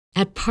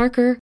At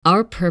Parker,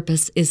 our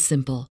purpose is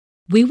simple.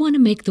 We want to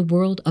make the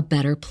world a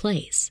better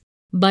place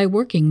by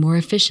working more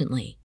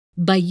efficiently,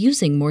 by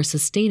using more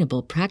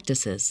sustainable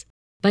practices,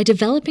 by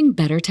developing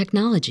better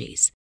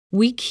technologies.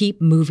 We keep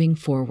moving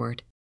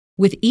forward.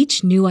 With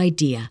each new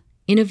idea,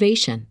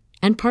 innovation,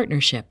 and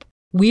partnership,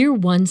 we're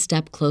one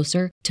step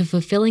closer to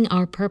fulfilling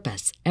our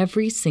purpose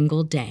every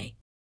single day.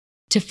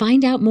 To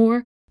find out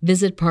more,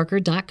 visit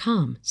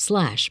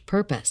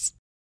parker.com/purpose.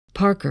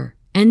 Parker,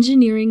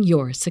 engineering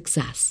your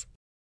success.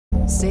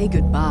 Say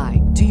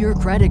goodbye to your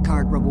credit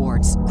card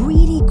rewards.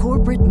 Greedy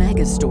corporate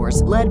mega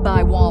stores, led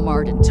by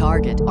Walmart and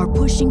Target, are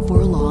pushing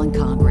for a law in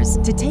Congress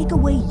to take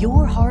away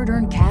your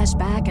hard-earned cash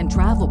back and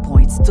travel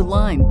points to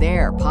line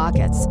their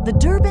pockets. The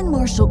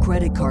Durbin-Marshall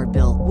credit card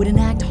bill would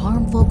enact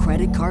harmful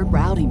credit card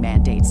routing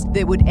mandates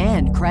that would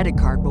end credit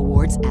card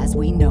rewards as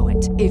we know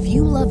it. If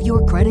you love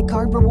your credit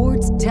card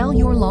rewards, tell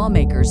your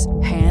lawmakers,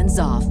 hands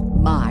off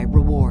my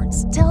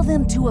rewards. Tell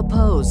them to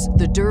oppose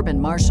the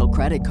Durbin-Marshall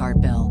credit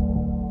card bill.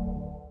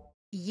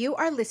 You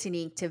are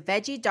listening to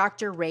Veggie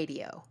Doctor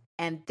Radio,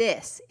 and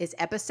this is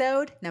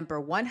episode number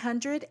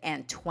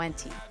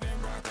 120.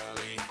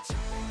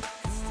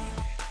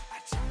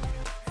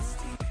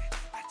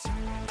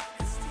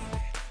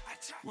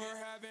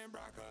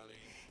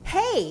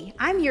 Hey,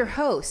 I'm your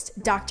host,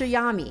 Dr.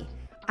 Yami.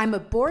 I'm a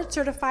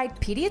board-certified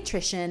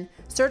pediatrician,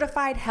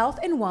 certified health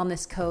and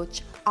wellness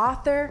coach,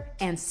 author,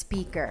 and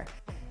speaker.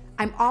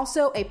 I'm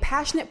also a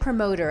passionate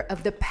promoter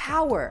of the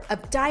power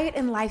of diet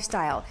and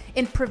lifestyle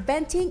in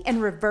preventing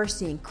and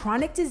reversing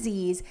chronic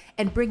disease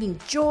and bringing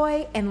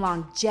joy and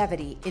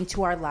longevity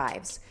into our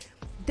lives.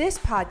 This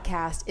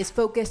podcast is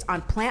focused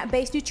on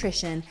plant-based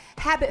nutrition,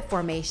 habit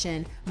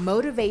formation,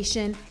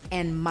 motivation,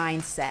 and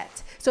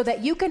mindset so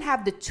that you can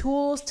have the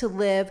tools to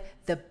live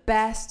the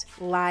best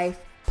life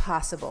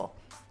possible.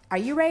 Are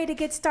you ready to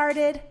get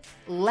started?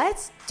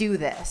 Let's do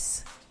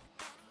this.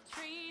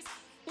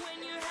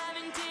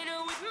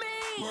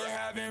 We're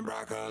having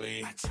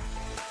broccoli.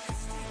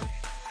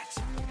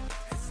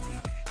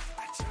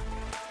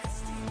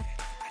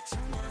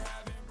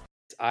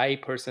 I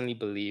personally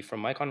believe from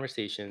my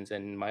conversations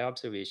and my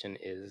observation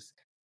is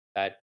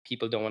that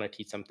people don't want to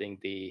teach something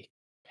they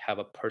have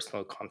a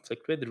personal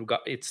conflict with.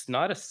 It's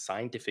not a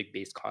scientific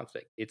based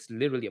conflict. It's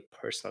literally a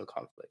personal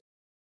conflict.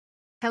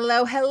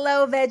 Hello,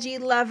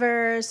 veggie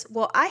lovers.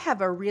 Well, I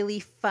have a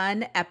really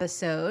fun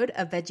episode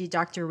of Veggie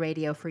Doctor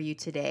Radio for you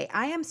today.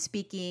 I am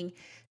speaking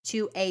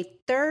to a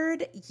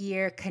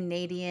third-year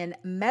Canadian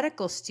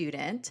medical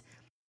student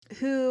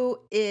who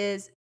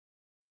is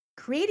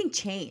creating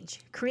change,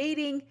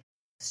 creating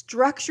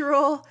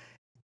structural,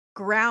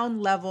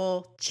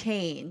 ground-level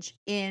change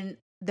in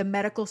the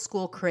medical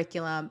school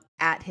curriculum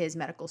at his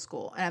medical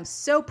school. And I'm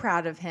so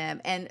proud of him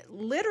and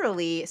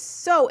literally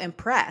so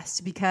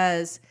impressed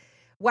because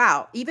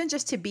wow, even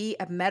just to be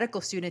a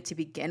medical student to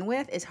begin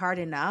with is hard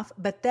enough,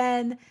 but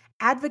then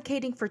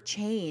advocating for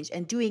change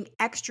and doing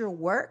extra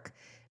work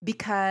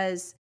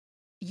because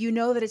you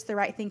know that it's the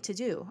right thing to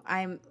do.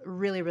 I'm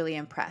really, really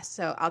impressed.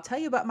 So I'll tell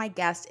you about my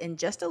guest in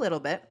just a little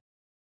bit.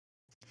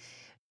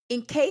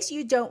 In case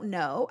you don't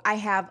know, I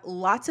have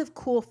lots of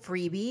cool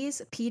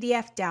freebies,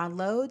 PDF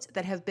downloads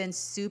that have been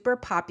super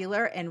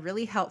popular and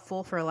really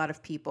helpful for a lot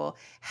of people.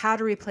 How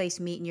to replace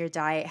meat in your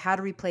diet, how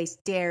to replace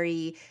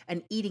dairy,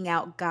 an eating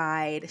out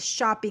guide,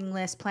 shopping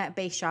list,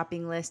 plant-based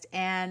shopping list,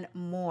 and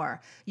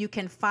more. You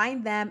can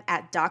find them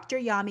at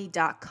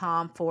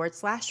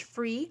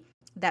doctoryami.com/free.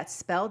 That's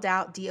spelled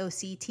out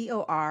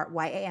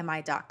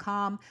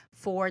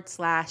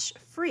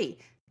doctoryami.com/free.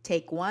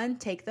 Take one,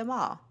 take them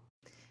all.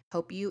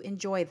 Hope you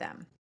enjoy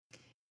them.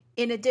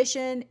 In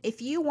addition,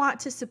 if you want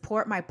to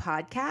support my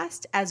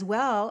podcast as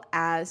well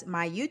as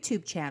my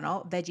YouTube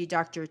channel, Veggie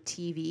Doctor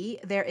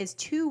TV, there is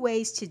two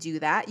ways to do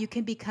that. You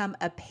can become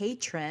a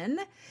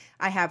patron.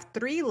 I have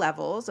 3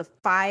 levels, a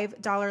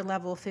 $5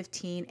 level,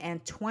 $15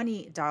 and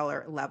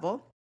 $20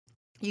 level.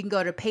 You can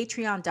go to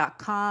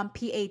patreon.com,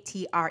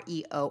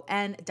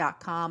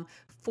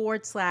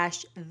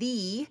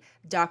 patreon.com/the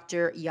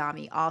Dr.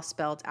 Yami, all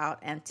spelled out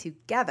and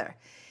together.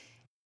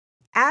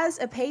 As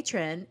a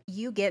patron,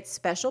 you get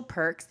special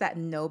perks that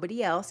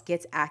nobody else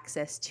gets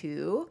access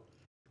to,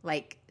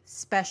 like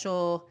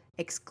special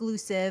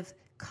exclusive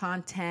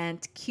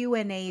content,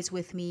 Q&As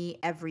with me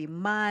every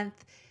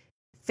month,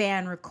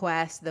 fan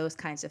requests, those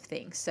kinds of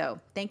things. So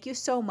thank you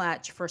so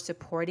much for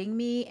supporting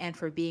me and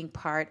for being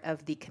part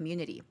of the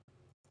community.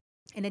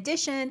 In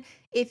addition,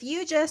 if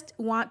you just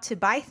want to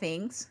buy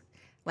things,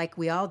 like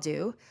we all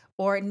do,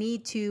 or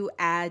need to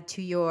add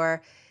to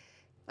your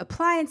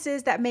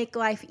appliances that make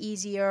life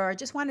easier, or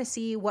just want to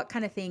see what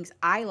kind of things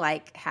I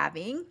like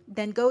having,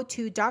 then go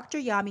to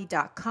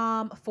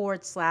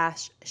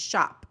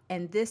doctoryami.com/shop.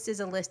 And this is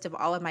a list of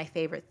all of my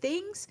favorite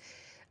things,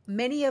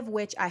 many of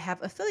which I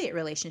have affiliate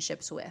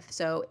relationships with.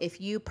 So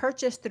if you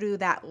purchase through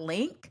that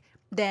link,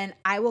 then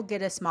I will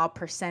get a small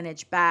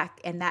percentage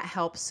back, and that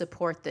helps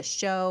support the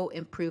show,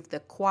 improve the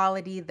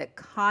quality, the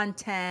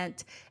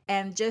content,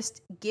 and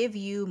just give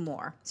you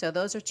more. So,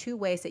 those are two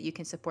ways that you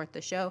can support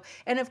the show.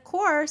 And of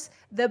course,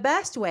 the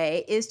best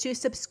way is to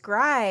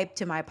subscribe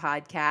to my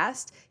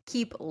podcast,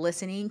 keep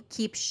listening,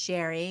 keep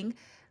sharing,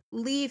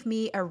 leave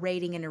me a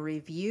rating and a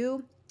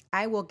review.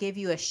 I will give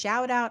you a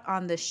shout out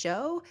on the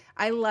show.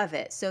 I love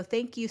it. So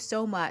thank you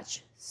so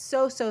much.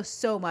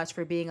 So much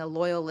for being a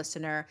loyal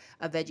listener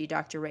of Veggie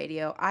Doctor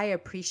Radio. I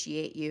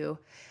appreciate you.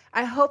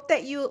 I hope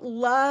that you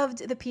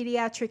loved the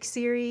pediatric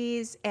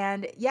series.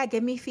 And yeah,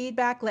 give me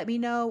feedback. Let me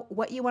know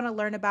what you want to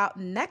learn about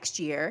next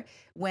year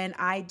when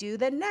I do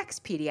the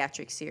next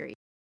pediatric series.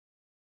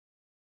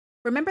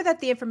 Remember that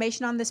the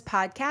information on this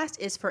podcast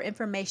is for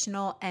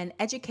informational and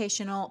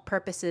educational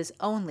purposes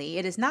only.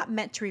 It is not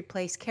meant to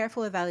replace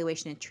careful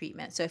evaluation and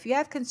treatment. So if you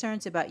have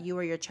concerns about you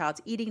or your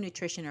child's eating,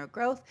 nutrition, or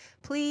growth,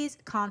 please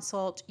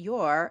consult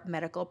your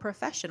medical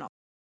professional.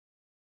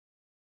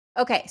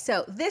 Okay,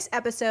 so this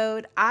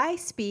episode, I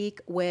speak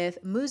with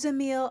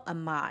Muzammil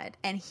Ahmad,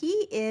 and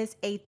he is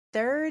a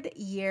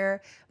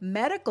third-year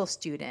medical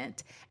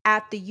student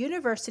at the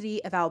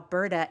University of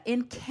Alberta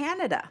in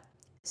Canada.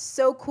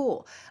 So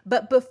cool.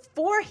 But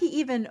before he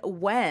even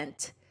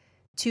went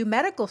to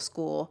medical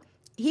school,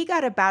 he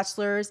got a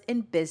bachelor's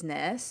in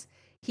business.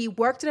 He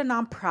worked at a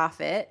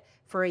nonprofit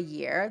for a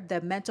year,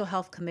 the Mental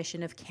Health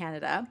Commission of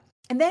Canada.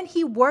 And then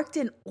he worked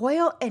in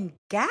oil and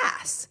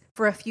gas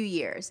for a few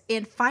years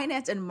in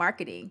finance and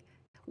marketing.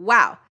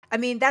 Wow. I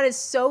mean, that is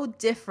so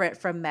different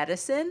from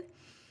medicine.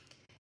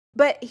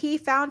 But he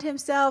found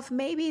himself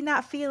maybe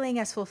not feeling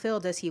as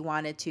fulfilled as he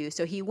wanted to.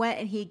 So he went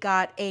and he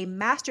got a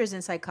master's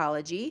in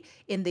psychology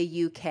in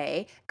the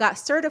UK, got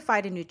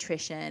certified in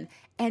nutrition,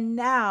 and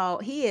now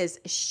he is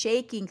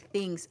shaking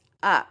things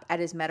up at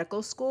his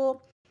medical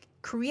school,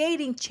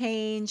 creating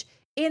change,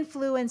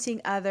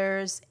 influencing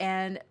others,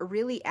 and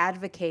really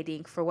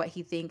advocating for what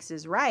he thinks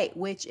is right,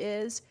 which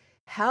is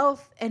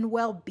health and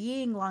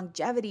well-being,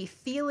 longevity,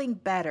 feeling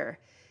better,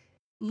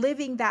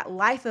 living that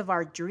life of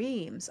our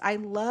dreams. I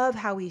love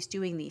how he's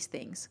doing these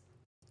things.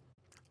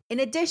 In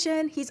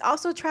addition, he's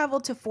also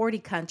traveled to 40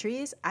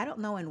 countries. I don't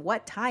know in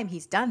what time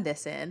he's done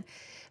this in,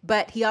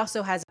 but he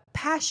also has a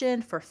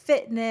passion for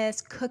fitness,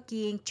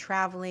 cooking,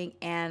 traveling,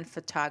 and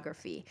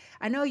photography.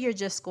 I know you're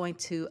just going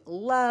to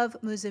love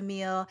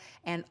Muzammil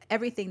and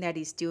everything that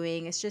he's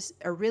doing. It's just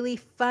a really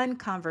fun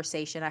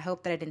conversation. I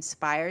hope that it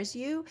inspires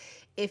you.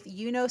 If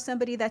you know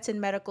somebody that's in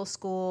medical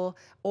school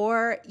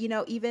or,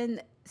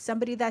 even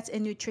somebody that's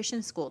in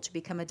nutrition school to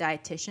become a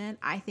dietitian,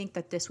 I think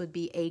that this would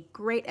be a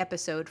great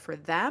episode for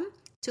them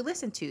to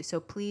listen to. So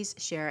please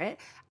share it.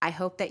 I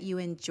hope that you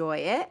enjoy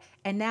it.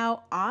 And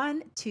now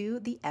on to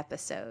the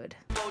episode.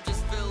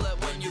 Just feel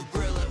it when you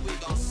grill it, we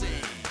gon' sing.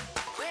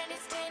 When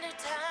it's dinner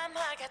time,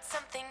 I got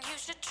something you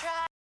should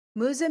try.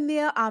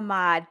 Muzammil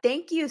Ahmad,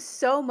 thank you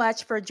so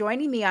much for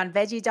joining me on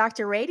Veggie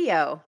Doctor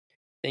Radio.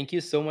 Thank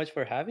you so much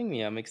for having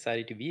me. I'm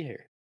excited to be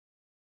here.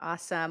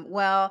 Awesome.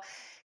 Well,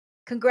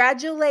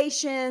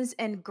 congratulations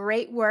and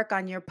great work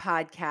on your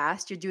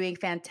podcast. You're doing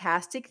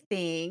fantastic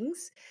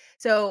things.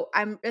 So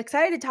I'm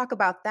excited to talk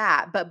about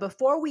that. But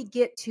before we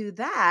get to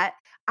that,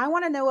 I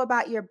want to know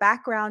about your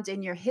background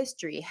and your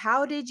history.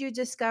 How did you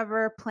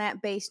discover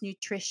plant-based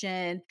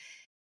nutrition?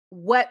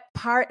 What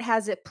part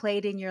has it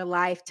played in your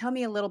life? Tell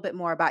me a little bit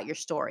more about your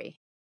story.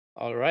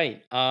 All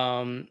right.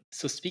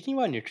 So speaking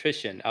about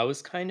nutrition, I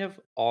was kind of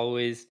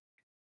always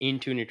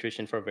into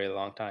nutrition for a very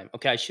long time.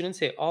 Okay, I shouldn't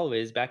say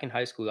always. Back in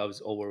high school, I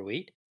was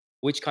overweight,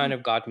 which kind Mm,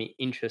 of got me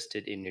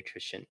interested in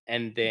nutrition.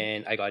 And mm,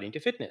 then I got into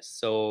fitness.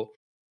 So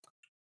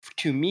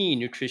to me,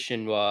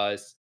 nutrition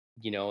was,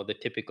 the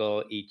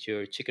typical eat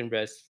your chicken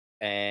breast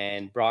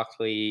and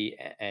broccoli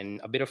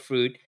and a bit of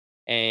fruit.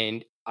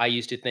 And I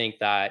used to think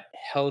that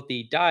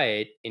healthy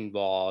diet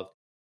involved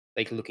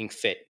like looking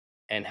fit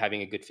and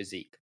having a good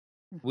physique,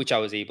 mhm, which I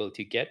was able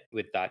to get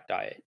with that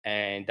diet.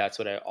 And that's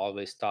what I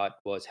always thought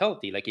was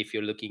healthy. Like if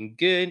you're looking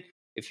good,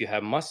 if you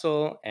have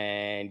muscle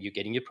and you're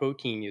getting your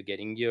protein, you're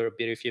getting your a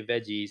bit of your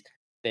veggies,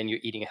 then you're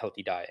eating a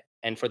healthy diet.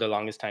 And for the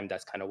longest time,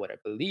 that's kind of what I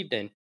believed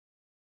in.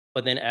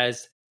 But then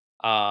as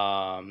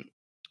um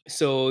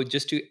so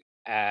just to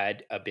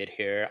add a bit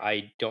here,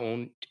 I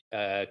don't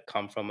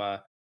come from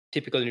a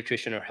typical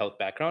nutrition or health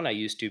background. I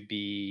used to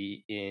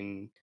be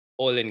in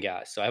oil and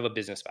gas, so I have a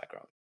business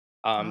background.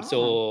 Oh.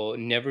 So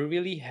never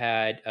really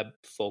had a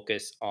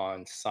focus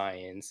on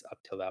science up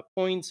till that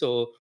point.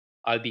 So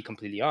I'll be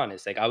completely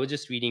honest. Like I was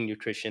just reading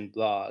nutrition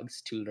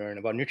blogs to learn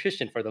about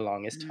nutrition for the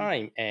longest Mm,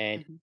 time,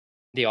 and mhm,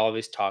 they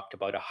always talked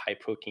about a high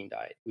protein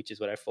diet, which is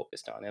what I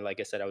focused on. And like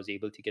I said, I was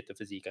able to get the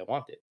physique I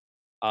wanted.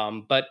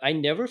 But I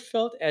never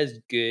felt as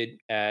good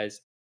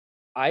as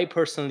I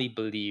personally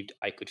believed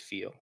I could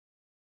feel.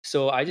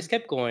 So I mm, just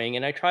kept going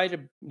and I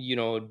tried,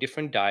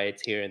 different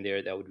diets here and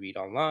there that I would read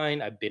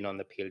online. I've been on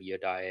the paleo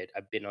diet,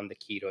 I've been on the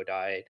keto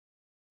diet,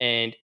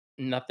 and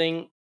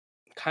nothing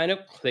kind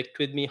of clicked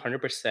with me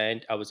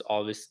 100%. I was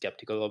always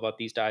skeptical about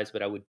these diets,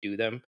 but I would do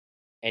them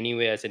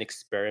anyway as an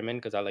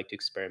experiment because I like to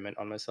experiment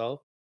on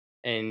myself.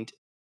 And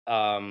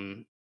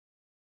um,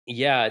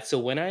 yeah, so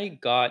when I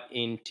got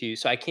into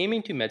so I came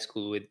into med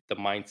school with the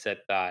mindset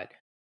that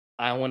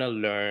I want to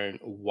learn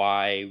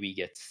why we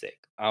get sick.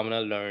 I want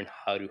to learn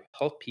how to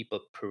help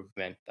people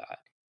prevent that.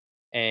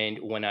 And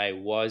when I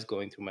was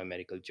going through my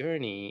medical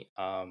journey,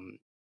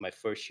 my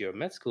first year of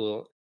med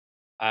school,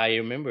 I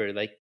remember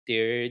like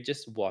there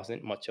just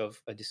wasn't much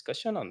of a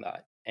discussion on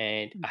that.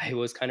 And I Mhm.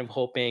 was kind of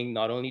hoping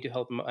not only to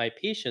help my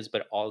patients,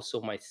 but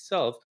also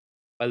myself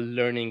by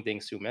learning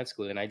things through med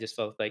school. And I just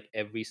felt like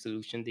every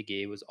solution they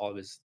gave was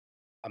always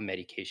a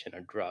medication,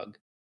 a drug,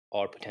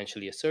 or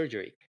potentially a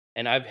surgery.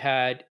 And I've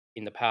had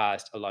in the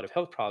past a lot of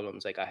health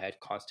problems. Like I had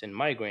constant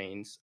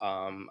migraines,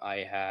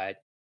 I had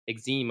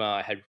eczema,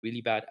 I had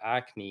really bad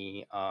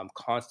acne,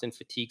 constant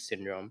fatigue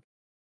syndrome,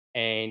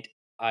 and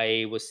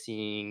I was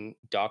seeing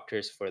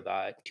doctors for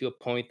that to a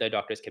point that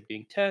doctors kept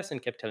doing tests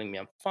and kept telling me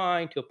I'm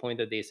fine, to a point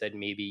that they said,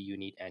 maybe you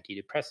need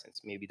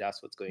antidepressants. Maybe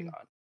that's what's going Mm.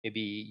 on.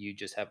 Maybe you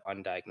just have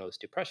undiagnosed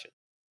depression.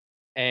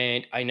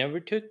 And I never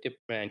took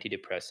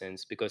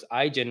antidepressants because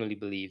I genuinely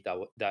believed that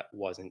that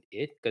wasn't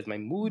it, because my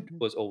mood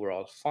Mhm. was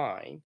overall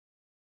fine.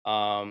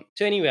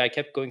 So anyway, I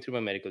kept going through my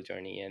medical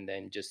journey, and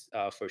then just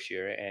first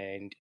year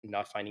and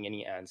not finding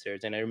any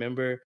answers. And I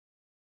remember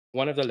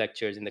one of the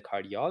lectures in the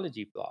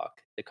cardiology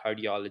block, the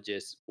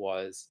cardiologist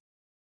was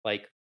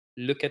like,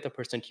 look at the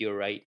person to your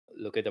right,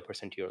 look at the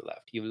person to your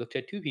left. You've looked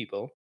at two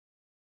people,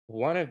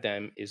 one of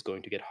them is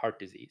going to get heart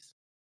disease.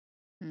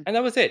 Mm. And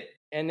that was it.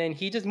 And then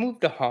he just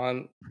moved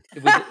on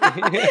with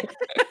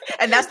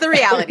And that's the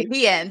reality,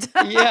 the end.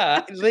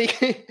 yeah, like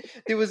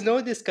there was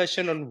no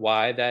discussion on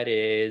why that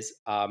is.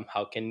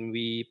 How can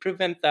we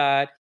prevent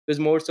that? It was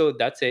more so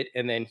that's it,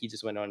 and then he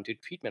just went on to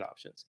treatment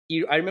options.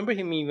 I remember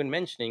him even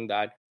mentioning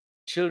that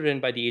children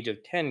by the age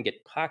of 10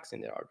 get plaques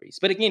in their arteries,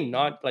 but again, Mhm.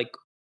 not like,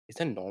 is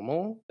that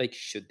normal? Like,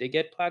 should they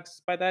get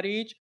plaques by that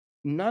age?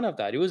 None of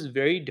that. It was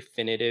very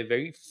definitive.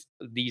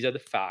 These are the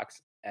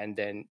facts, and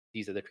then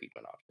these are the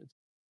treatment options.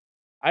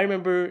 I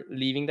remember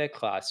leaving that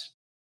class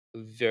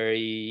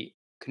very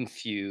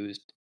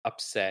confused,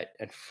 upset,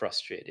 and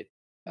frustrated.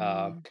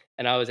 Uh, Mm.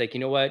 and I was like, you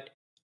know what?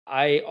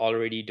 I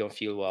already don't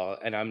feel well,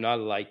 and I'm not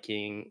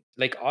liking,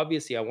 like,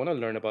 obviously, I want to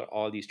learn about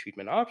all these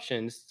treatment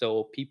options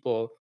so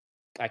people,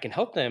 I can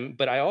help them,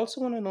 but I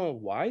also want to know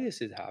why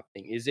this is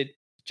happening. Is it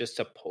just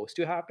supposed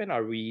to happen?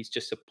 Are we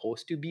just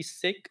supposed to be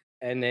sick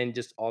and then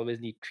just always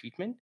need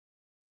treatment?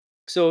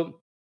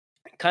 So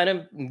kind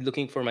of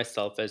looking for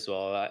myself as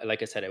well.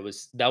 Like I said, it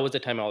was that was the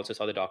time I also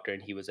saw the doctor,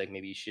 and he was like,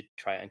 maybe you should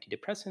try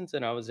antidepressants.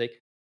 And I was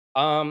like,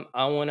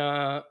 I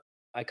wanna,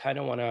 I kind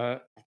of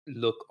wanna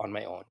look on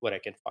my own what I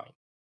can find.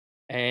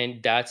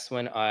 And that's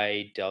when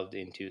I delved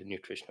into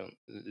nutritional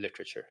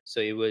literature.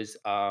 So it was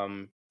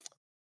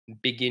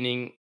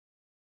beginning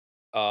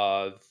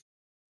of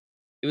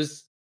it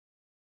was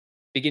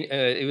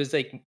it was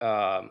like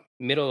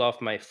middle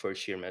of my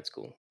first year med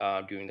school,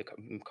 during the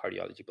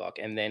cardiology block,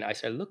 and then I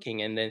started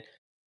looking, and then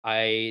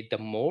the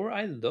more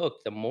I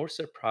looked, the more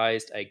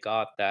surprised I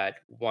got that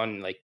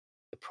one, like,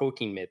 the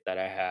protein myth that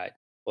I had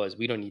was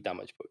we don't need that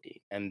much protein,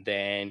 and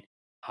then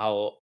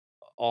how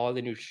all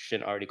the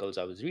nutrition articles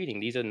I was reading,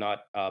 these are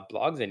not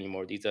blogs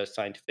anymore, these are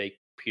scientific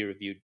peer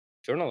reviewed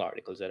journal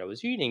articles that I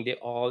was reading, they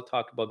all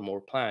talked about more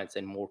plants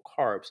and more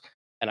carbs,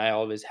 and I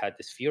always had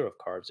this fear of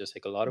carbs, just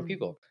like a lot of Mhm.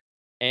 people.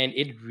 And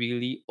it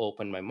really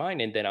opened my mind.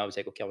 And then I was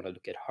like, okay, I want to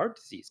look at heart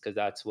disease because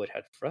that's what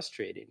had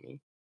frustrated me.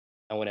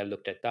 And when I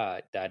looked at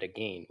that, that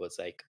again was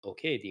like,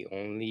 okay, the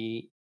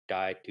only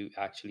diet to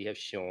actually have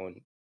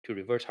shown to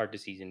reverse heart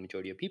disease in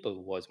majority of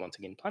people was once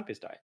again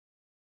plant-based diet.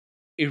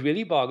 It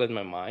really boggled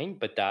my mind,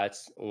 but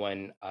that's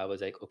when I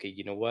was like, okay,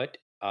 you know what?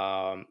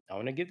 I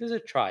want to give this a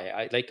try.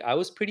 I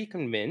was pretty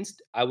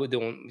convinced. I would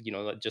don't,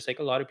 just like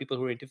a lot of people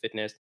who are into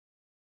fitness,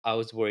 I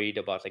was worried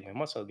about like my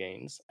muscle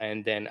gains,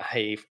 and then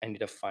I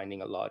ended up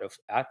finding a lot of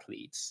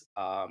athletes.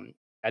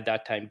 At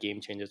that time,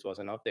 Game Changers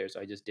wasn't out there, so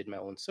I just did my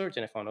own search,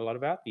 and I found a lot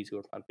of athletes who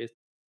were plant based.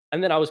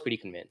 And then I was pretty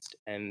convinced,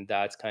 and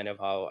that's kind of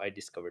how I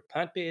discovered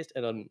plant based.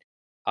 And then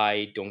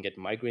I don't get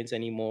migraines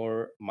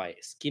anymore. My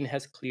skin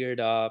has cleared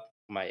up.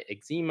 My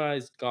eczema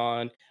is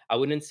gone. I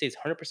wouldn't say it's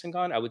 100%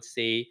 gone. I would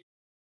say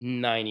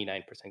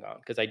 99% gone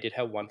because I did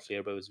have one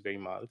flare, but it was very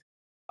mild.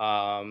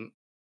 Um,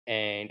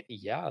 and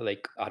yeah,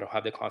 like I don't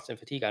have the constant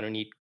fatigue. I don't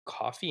need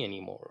coffee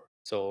anymore.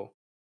 So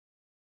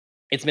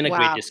it's been a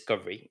great Wow.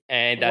 discovery.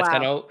 And that's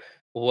kind Wow. of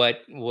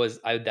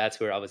that's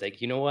where I was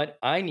like, you know what?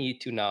 I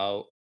need to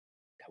now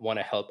want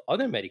to help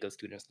other medical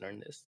students learn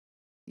this.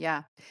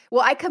 Yeah.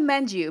 Well, I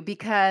commend you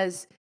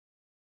because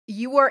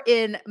you were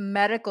in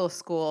medical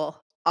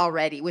school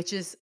already, which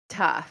is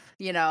tough,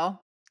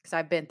 because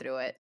I've been through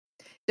it.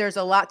 There's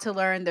a lot to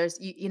learn. There's,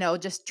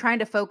 just trying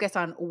to focus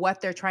on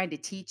what they're trying to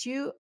teach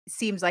you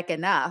seems like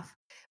enough,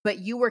 but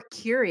you were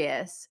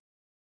curious.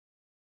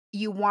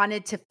 You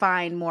wanted to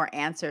find more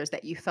answers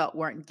that you felt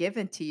weren't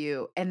given to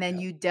you. And then Yeah.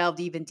 you delved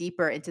even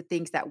deeper into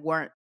things that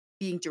weren't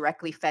being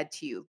directly fed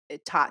to you,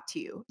 taught to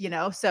you.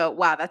 So,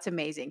 wow, that's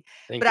amazing.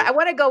 Thank But you. I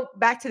want to go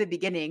back to the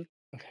beginning.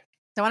 Okay.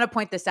 I want to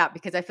point this out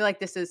because I feel like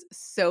this is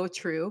so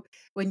true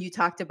when you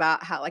talked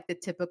about how, like, the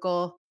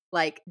typical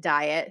like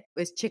diet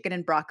was chicken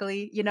and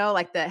broccoli, you know,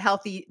 like the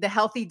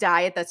healthy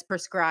diet that's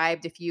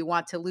prescribed if you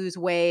want to lose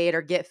weight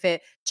or get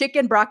fit.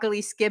 Chicken,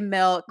 broccoli, skim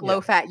milk, Yeah.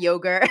 low fat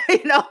yogurt,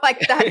 you know,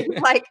 like that is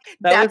like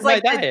That was that's my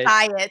like the diet.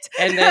 diet.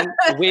 And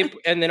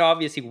then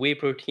obviously whey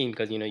protein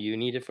because you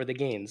need it for the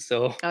gains.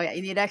 So Oh yeah,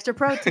 you need extra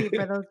protein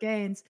for those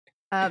gains.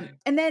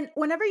 And then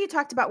whenever you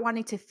talked about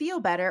wanting to feel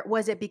better,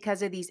 was it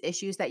because of these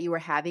issues that you were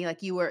having?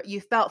 Like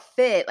you felt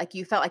fit, like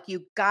you felt like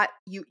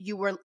you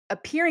were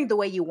appearing the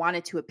way you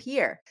wanted to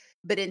appear,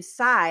 but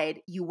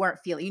inside you weren't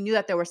feeling. You knew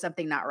that there was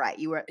something not right.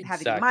 You were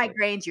having the exactly.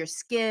 migraines, your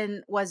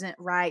skin wasn't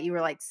right. You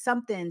were like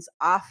something's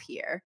off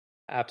here.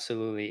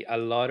 Absolutely. A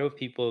lot of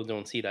people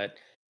don't see that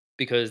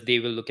because they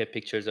will look at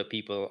pictures of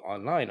people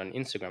online, on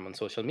Instagram, on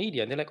social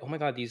media, and they're like, oh my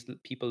God, these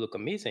people look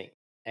amazing.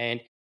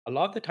 And a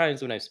lot of the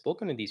times when I've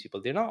spoken to these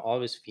people, they're not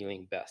always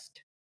feeling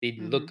best. They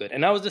look Mhm. good.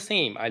 And I was the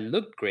same. I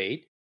looked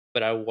great,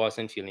 but I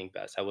wasn't feeling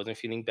best. I wasn't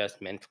feeling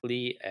best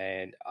mentally.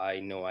 And I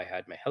know I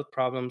had my health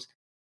problems.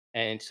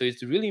 And so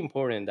it's really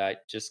important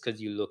that just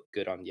because you look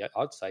good on the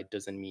outside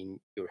doesn't mean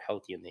you're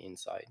healthy on the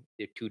inside.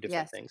 They're two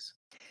different Yes. things.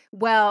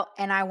 Well,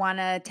 and I want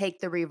to take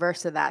the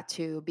reverse of that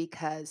too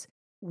because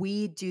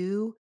we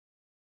do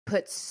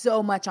put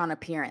so much on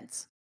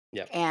appearance.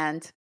 Yeah,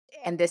 And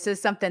this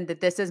is something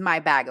that this is my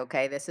bag,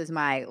 okay? This is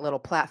my little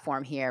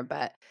platform here,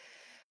 but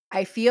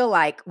I feel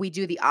like we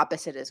do the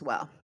opposite as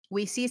well.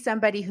 We see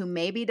somebody who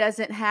maybe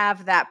doesn't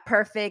have that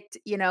perfect,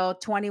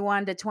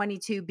 21 to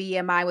 22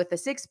 BMI with a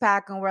six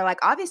pack. And we're like,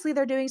 obviously,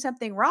 they're doing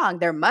something wrong.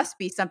 There must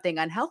be something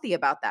unhealthy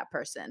about that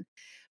person.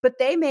 But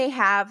they may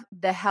have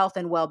the health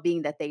and well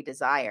being that they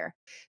desire.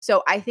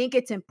 So I think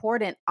it's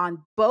important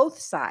on both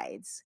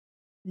sides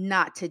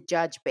not to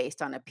judge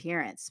based on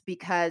appearance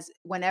because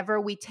whenever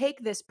we take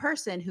this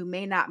person who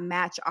may not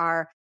match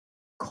our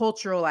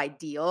cultural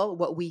ideal,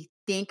 what we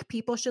think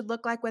people should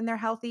look like when they're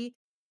healthy,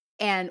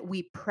 and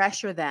we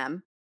pressure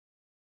them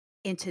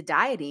into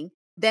dieting,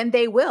 then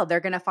they will. They're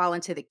going to fall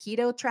into the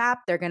keto trap.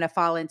 They're going to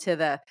fall into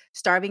the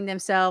starving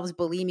themselves,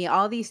 bulimia,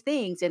 all these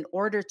things in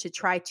order to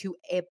try to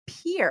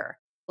appear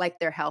like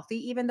they're healthy,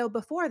 even though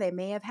before they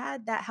may have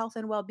had that health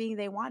and well being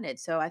they wanted.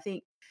 So I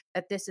think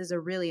that this is a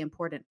really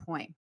important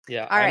point.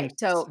 yeah, All right.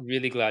 So,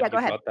 really yeah, glad go you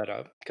ahead. brought that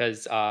up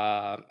because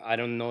I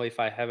don't know if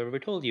I have ever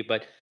told you,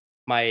 but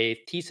my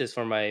thesis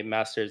for my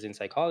master's in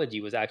psychology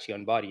was actually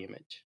on body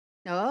image.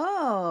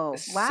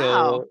 Oh,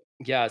 wow. So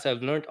yeah, so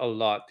I've learned a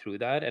lot through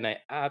that, and I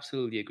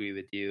absolutely agree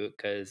with you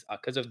because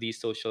of these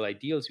social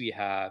ideals we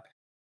have.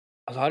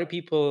 A lot of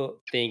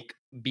people think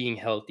being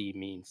healthy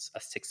means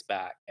a six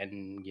pack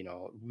and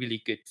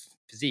really good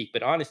physique,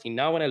 but honestly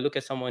now when I look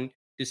at someone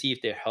to see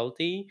if they're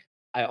healthy,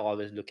 I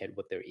always look at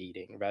what they're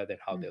eating rather than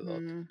how they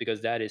look, Hmm.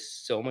 because that is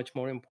so much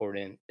more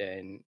important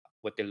than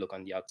what they look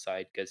on the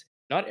outside, because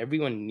not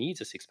everyone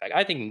needs a six pack.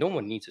 I think no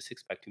one needs a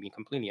six pack, to be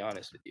completely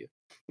honest with you.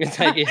 It's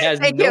like it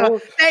has Thank you.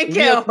 no Thank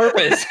real you.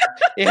 purpose.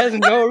 It has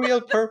no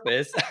real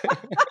purpose.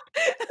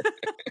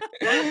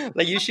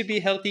 Like, you should be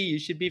healthy, you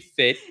should be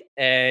fit,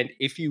 and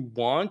if you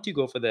want to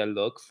go for that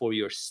look for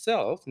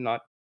yourself,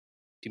 not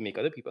to make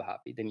other people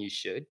happy, then you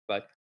should,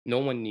 but no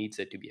one needs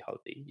it to be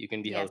healthy. You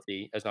can be Yes.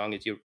 healthy as long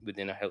as you're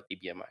within a healthy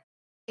BMI.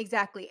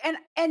 Exactly.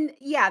 And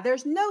yeah,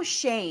 there's no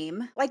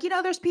shame. Like,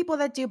 there's people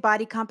that do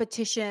body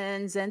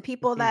competitions and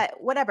people Mhm.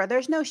 that whatever.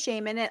 There's no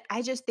shame in it.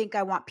 I just think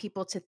I want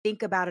people to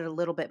think about it a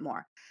little bit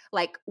more.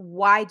 Like,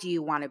 why do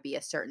you want to be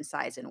a certain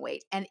size and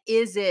weight? And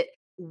is it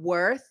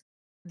worth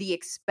the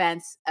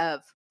expense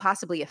of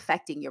possibly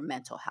affecting your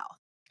mental health,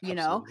 you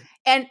know? Absolutely.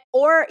 And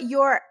or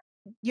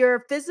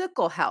your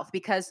physical health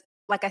because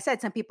like I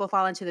said, some people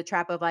fall into the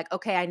trap of like,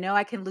 okay, I know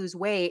I can lose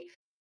weight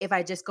if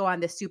I just go on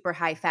this super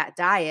high fat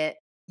diet.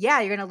 Yeah,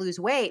 you're going to lose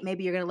weight.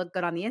 Maybe you're going to look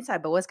good on the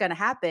inside, but what's going to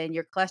happen?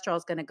 Your cholesterol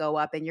is going to go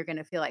up and you're going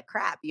to feel like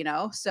crap.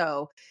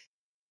 So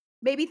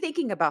maybe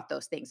thinking about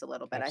those things a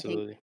little bit. I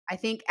think Absolutely. I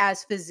think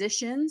as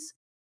physicians,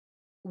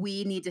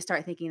 we need to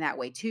start thinking that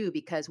way too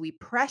because we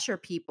pressure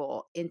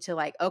people into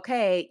like,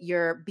 okay,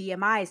 your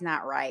BMI is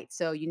not right.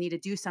 So you need to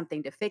do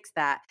something to fix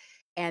that.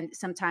 And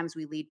sometimes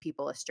we lead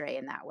people astray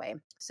in that way.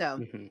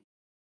 So, Hmm.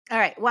 all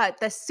right. Well,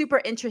 that's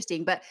super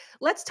interesting. But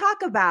let's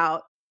talk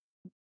about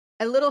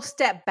a little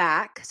step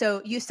back.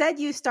 So you said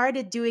you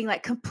started doing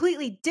like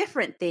completely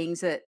different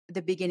things at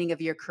the beginning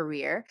of your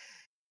career.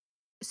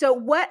 So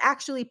what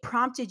actually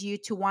prompted you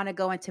to want to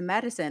go into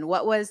medicine?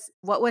 What was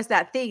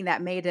that thing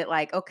that made it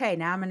like, okay,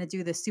 now I'm going to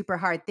do this super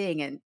hard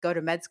thing and go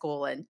to med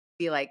school and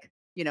be like,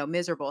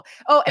 miserable.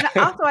 Oh, and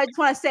also I just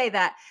want to say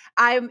that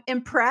I'm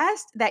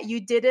impressed that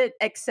you didn't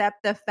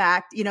accept the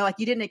fact, like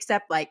you didn't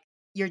accept like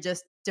you're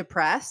just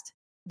depressed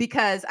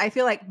because I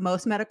feel like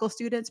most medical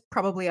students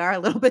probably are a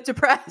little bit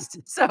depressed.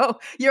 So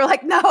you're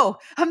like, no,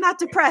 I'm not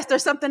depressed.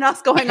 There's something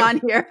else going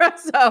on here.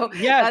 So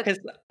Yeah, that, because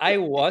I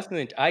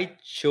wasn't. I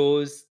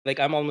chose, like,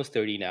 I'm almost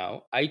 30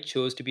 now. I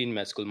chose to be in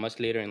med school much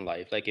later in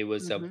life. Like, it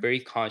was a Mhm. very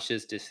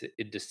conscious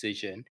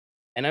decision.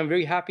 And I'm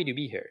very happy to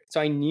be here. So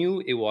I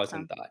knew it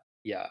wasn't Awesome. that.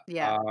 Yeah.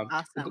 Yeah,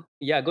 awesome.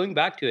 Yeah, going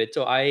back to it.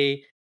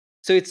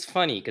 So it's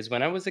funny because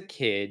when I was a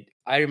kid,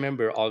 I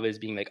remember always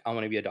being like, I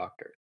want to be a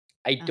doctor.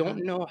 I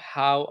Uh-huh. don't know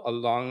how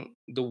along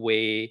the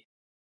way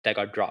that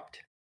got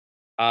dropped.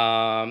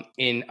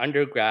 In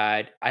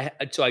undergrad,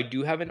 I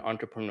do have an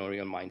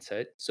entrepreneurial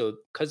mindset. So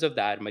because of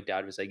that, my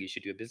dad was like, "You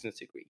should do a business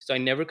degree." So I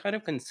never kind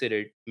of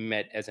considered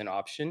med as an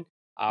option.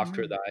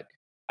 After Mm. that,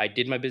 I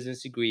did my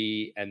business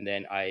degree, and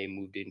then I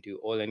moved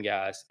into oil and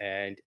gas,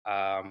 and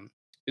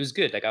it was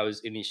good. Like I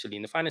was initially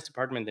in the finance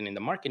department, then in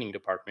the marketing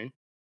department,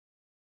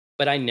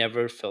 but I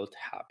never felt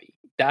happy.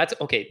 That's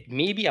okay.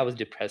 Maybe I was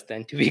depressed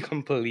then, to be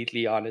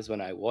completely honest,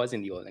 when I was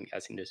in the oil and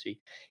gas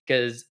industry,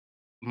 because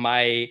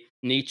my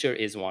nature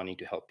is wanting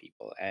to help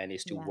people and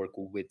is to Yeah. work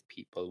with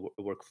people,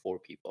 work for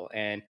people.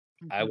 And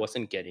I Mhm.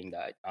 wasn't getting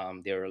that.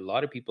 There are a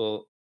lot of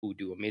people who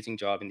do amazing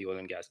job in the oil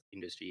and gas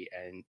industry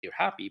and they're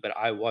happy, but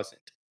I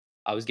wasn't.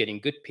 I was getting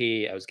good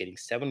pay. I was getting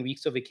 7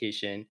 weeks of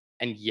vacation,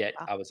 and yet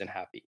Wow. I wasn't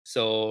happy.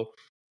 So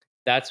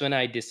that's when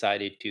I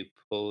decided to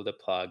pull the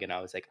plug and I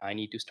was like, I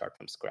need to start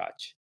from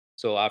scratch.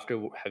 So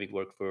after having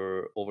worked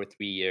for over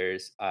 3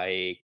 years,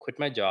 I quit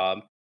my job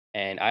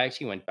and I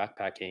actually went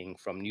backpacking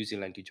from New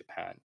Zealand to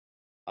Japan,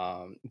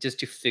 just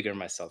to figure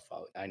myself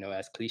out. I know,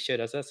 as cliched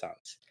as that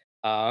sounds.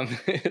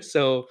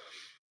 So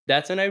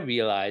that's when I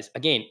realized,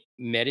 again,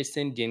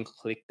 medicine didn't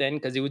click then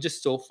because it was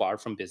just so far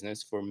from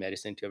business for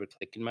medicine to ever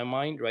click in my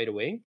mind right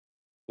away.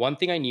 One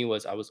thing I knew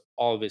was I was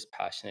always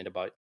passionate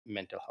about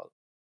mental health.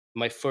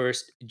 My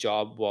first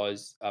job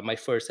was my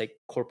first like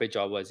corporate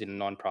job was in a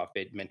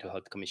nonprofit mental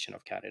health commission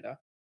of Canada.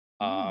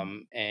 Mm.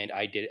 And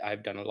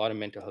I've done a lot of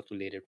mental health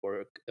related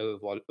work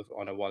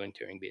on a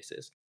volunteering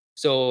basis.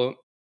 So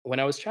when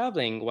I was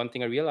traveling, one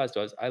thing I realized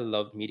was I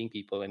loved meeting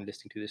people and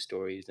listening to their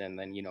stories. And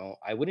then,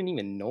 I wouldn't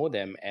even know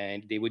them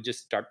and they would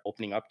just start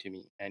opening up to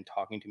me and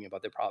talking to me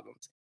about their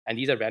problems. And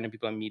these are random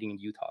people I'm meeting in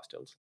youth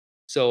hostels.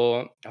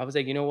 So I was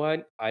like, you know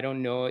what? I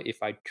don't know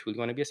if I truly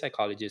want to be a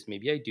psychologist.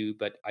 Maybe I do,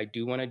 but I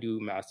do want to do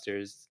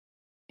masters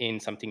in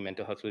something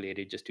mental health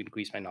related just to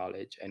increase my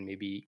knowledge. And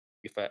maybe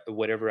if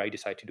whatever I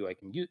decide to do, I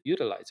can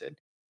utilize it.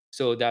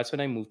 So that's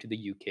when I moved to the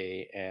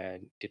UK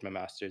and did my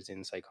master's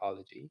in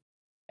psychology.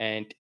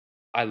 And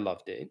I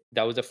loved it.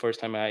 That was the first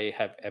time I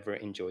have ever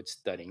enjoyed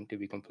studying, to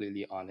be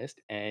completely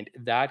honest. And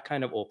that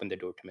kind of opened the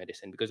door to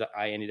medicine because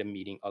I ended up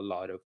meeting a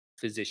lot of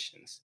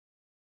physicians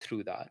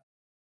through that.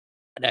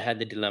 And I had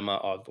the dilemma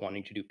of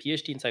wanting to do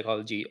PhD in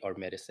psychology or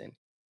medicine.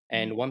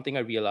 Mm. And one thing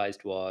I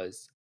realized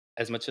was,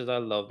 as much as I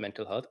love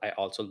mental health, I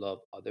also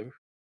love other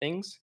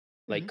things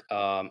Mhm. like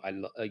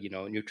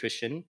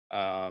nutrition,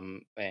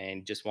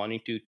 and just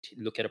wanting to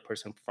look at a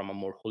person from a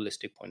more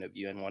holistic point of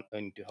view and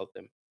wanting to help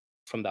them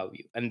from that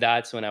view. And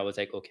that's when I was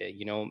like, okay,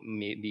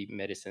 maybe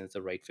medicine is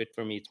the right fit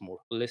for me. It's more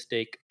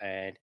holistic,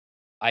 and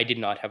I did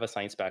not have a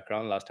science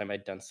background. Last time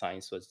I'd done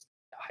science was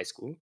high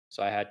school.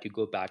 So I had to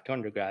go back to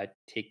undergrad,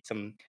 take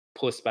some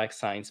post-bac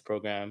science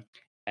program,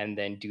 and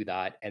then do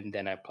that. And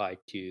then I applied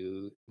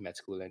to med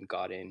school and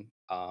got in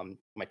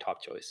my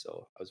top choice.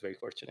 So I was very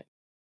fortunate.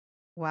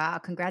 Wow,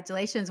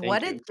 congratulations.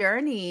 What Thank a you.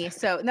 journey.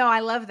 So, no, I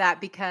love that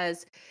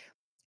because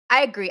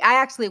I agree. I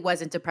actually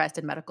wasn't depressed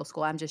in medical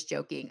school. I'm just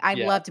joking. I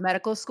Yeah. loved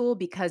medical school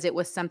because it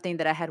was something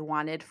that I had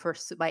wanted for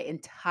my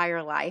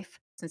entire life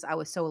since I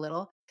was so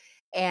little.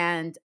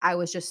 And I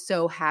was just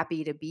so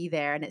happy to be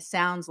there. And it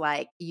sounds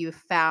like you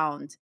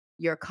found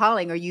your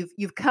calling, or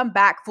you've come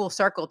back full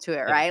circle to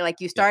it, Yeah. right?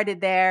 Like you Yeah.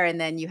 started there and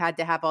then you had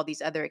to have all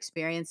these other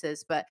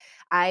experiences. But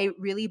I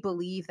really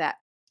believe that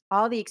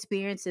all the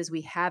experiences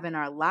we have in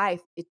our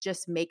life, it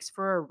just makes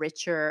for a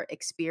richer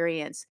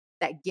experience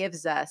that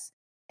gives us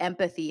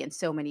empathy in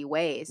so many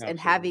ways. And Absolutely.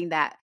 having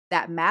that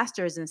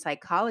master's in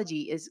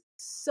psychology is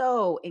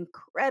so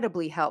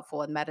incredibly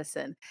helpful in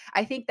medicine.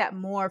 I think that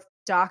more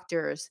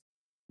doctors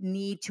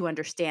need to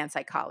understand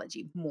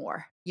psychology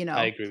more,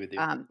 I agree with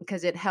you.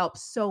 because it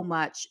helps so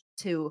much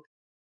to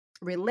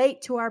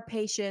relate to our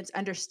patients,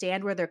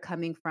 understand where they're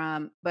coming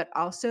from, but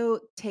also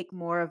take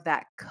more of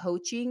that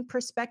coaching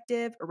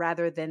perspective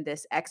rather than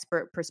this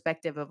expert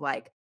perspective of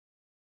like,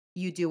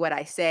 you do what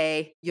I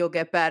say, you'll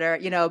get better,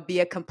 be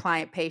a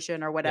compliant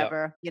patient or Yeah.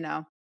 whatever.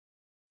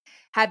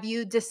 Have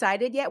you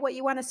decided yet what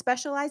you want to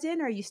specialize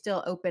in? Or are you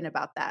still open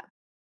about that?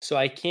 So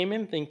I came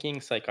in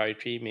thinking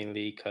psychiatry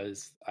mainly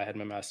because I had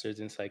my master's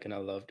in psych and I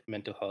loved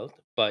mental health.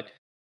 But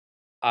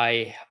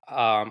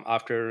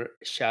after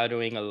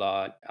shadowing a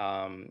lot,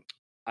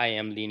 I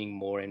am leaning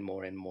more and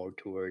more and more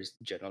towards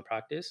general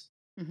practice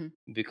Mhm.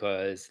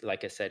 because,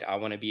 like I said, I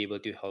want to be able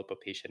to help a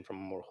patient from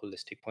a more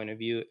holistic point of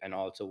view and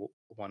also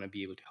want to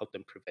be able to help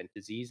them prevent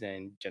disease.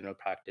 And general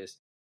practice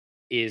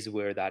is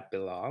where that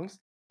belongs.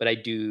 But I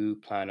do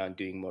plan on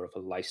doing more of a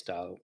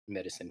lifestyle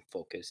medicine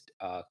focused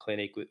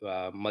clinic with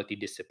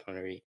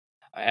multidisciplinary,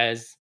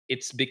 as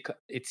it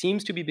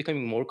seems to be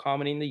becoming more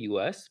common in the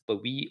US,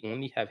 but we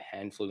only have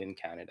handful in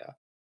Canada.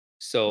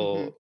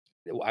 Mhm. So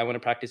I want to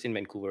practice in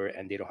Vancouver,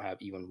 and they don't have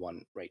even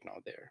one right now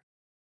there.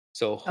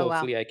 So Oh,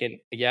 wow. hopefully I can,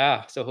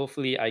 yeah. So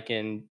hopefully I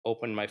can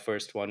open my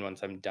first one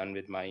once I'm done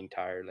with my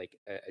entire like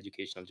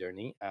educational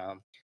journey.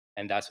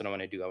 And that's what I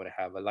want to do. I want to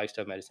have a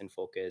lifestyle medicine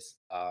focus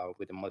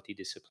with a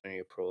multidisciplinary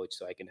approach,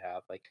 so I can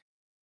have like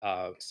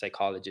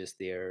psychologist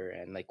there,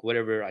 and like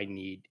whatever I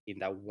need in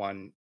that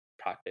one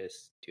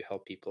practice to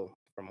help people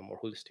from a more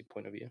holistic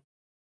point of view.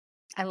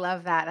 I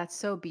love that. That's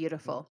so Mm,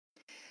 beautiful.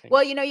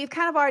 Well, thanks. you've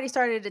kind of already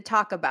started to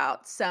talk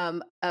about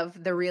some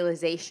of the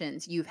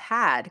realizations you've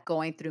had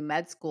going through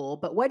med school,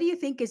 but what do you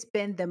think has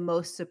been the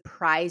most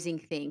surprising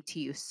thing to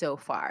you so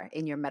far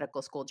in your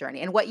medical school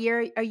journey? And what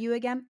year are you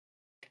again?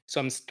 So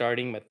I'm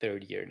starting my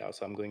third year now,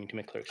 so I'm going into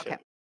my Okay.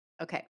 clerkship.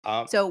 Okay.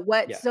 Um, So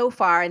what yeah. so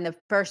far in the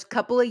first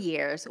couple of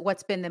years,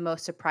 what's been the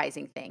most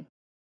surprising thing?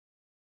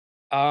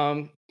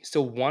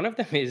 So one of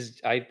them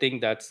is, I think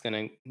that's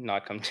gonna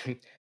not come to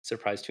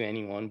surprise to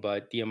anyone,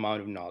 but the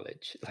amount of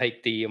knowledge,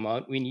 like the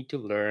amount we need to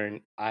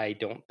learn. I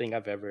don't think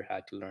I've ever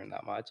had to learn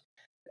that much.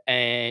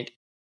 And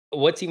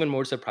what's even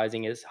more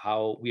surprising is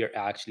how we are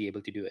actually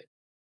able to do it.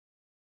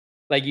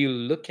 Like you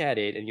look at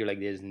it and you're like,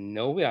 there's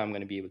no way I'm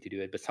gonna be able to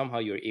do it, but somehow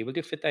you're able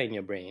to fit that in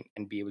your brain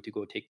and be able to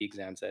go take the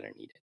exams that are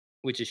needed,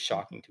 which is Mhm.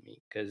 shocking to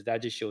me because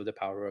that just shows the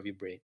power of your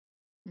brain.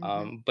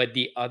 Mhm. But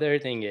the other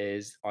thing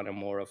is, on a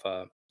more of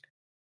a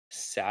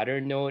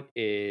sadder note,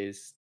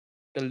 is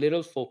the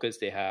little focus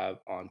they have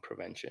on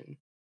prevention,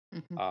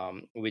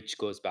 Mhm. which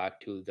goes back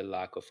to the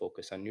lack of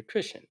focus on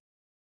nutrition.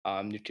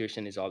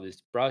 Nutrition is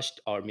always brushed,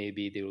 or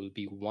maybe there will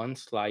be one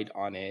slide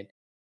on it.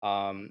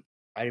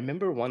 I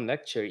remember one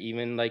lecture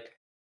even like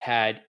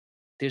had,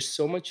 there's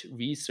so much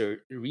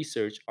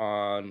research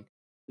on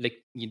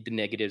like the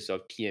negatives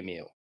of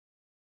TMAO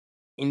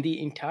in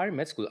the entire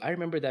med school. I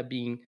remember that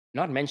being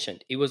not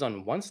mentioned. It was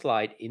on one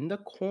slide in the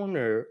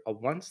corner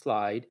of one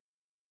slide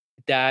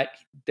that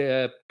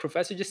the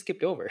professor just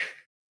skipped over.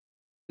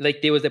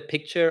 Like there was a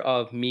picture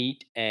of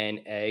meat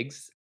and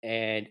eggs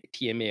and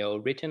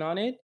TMAO written on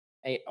it,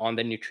 on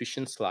the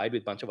nutrition slide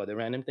with a bunch of other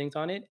random things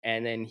on it,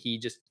 and then he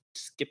just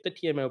skipped the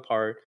TMAO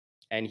part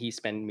and he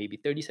spent maybe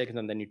 30 seconds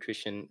on the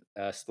nutrition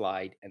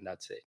slide, and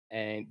that's it.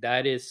 And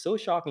that is so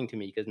shocking to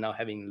me because now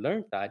having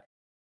learned that,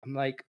 I'm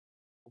like,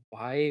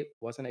 why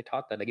wasn't I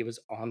taught that? Like it was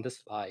on the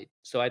slide.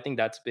 So I think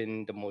that's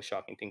been the most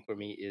shocking thing for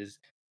me is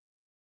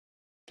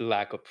the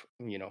lack of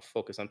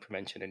focus on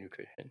prevention and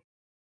nutrition.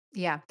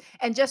 Yeah.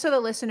 And just so the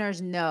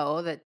listeners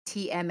know that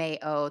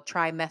TMAO,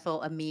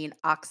 trimethylamine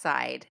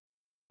oxide,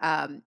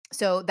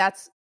 so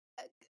that's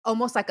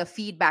almost like a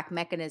feedback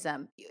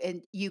mechanism.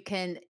 And you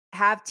can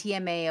have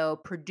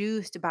TMAO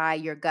produced by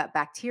your gut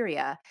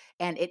bacteria,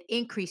 and it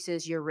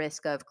increases your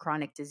risk of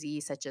chronic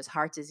disease such as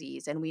heart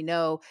disease. And we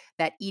know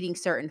that eating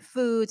certain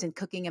foods and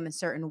cooking them in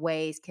certain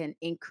ways can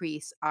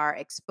increase our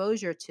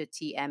exposure to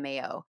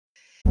TMAO.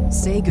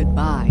 Say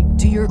goodbye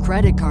to your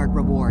credit card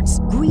rewards.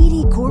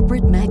 Greedy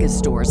corporate mega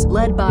stores,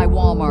 led by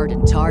Walmart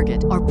and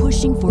Target, are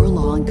pushing for a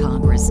law in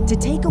Congress to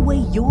take away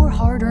your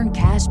hard earned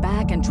cash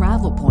back and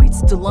travel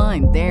points to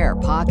line their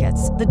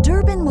pockets. The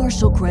Durbin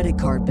Marshall credit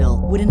card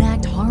bill would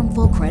enact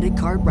harmful credit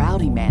card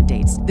routing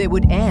mandates that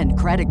would end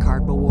credit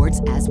card rewards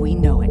as we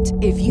know it.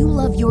 If you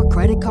love your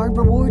credit card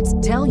rewards,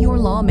 tell your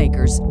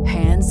lawmakers,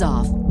 hands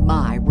off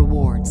my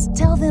rewards.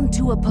 Tell them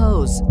to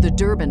oppose the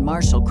Durbin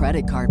Marshall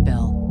credit card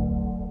bill.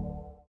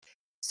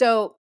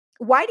 So,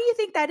 why do you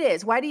think that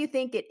is? Why do you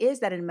think it is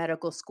that in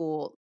medical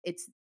school,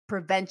 it's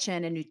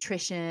prevention and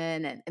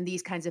nutrition and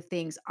these kinds of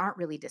things aren't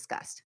really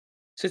discussed?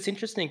 So it's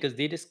interesting because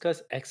they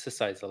discuss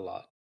exercise a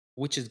lot,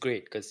 which is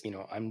great because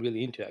I'm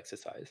really into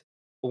exercise.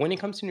 But when it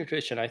comes to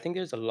nutrition, I think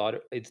there's a lot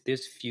of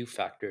there's few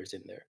factors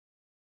in there.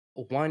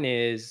 One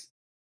is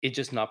it's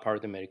just not part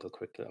of the medical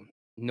curriculum.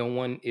 No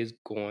one is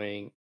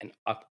going and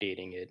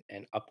updating it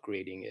and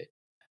upgrading it.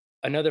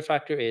 Another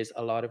factor is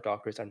a lot of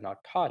doctors are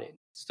not taught it.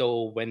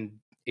 So when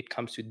it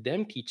comes to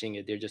them teaching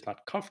it, they're just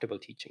not comfortable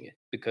teaching it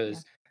Yeah.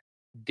 because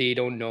they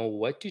don't know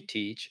what to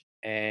teach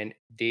and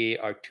they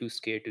are too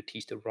scared to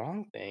teach the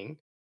wrong thing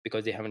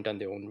because they haven't done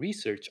their own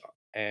research.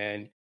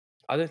 And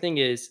other thing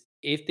is,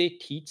 if they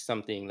teach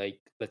something like,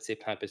 let's say,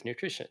 plant-based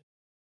nutrition,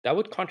 that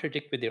would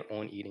contradict with their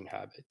own eating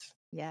habits,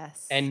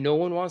 Yes. and no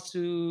one wants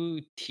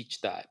to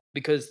teach that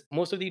because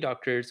most of the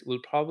doctors will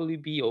probably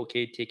be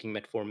okay taking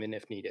metformin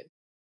if needed,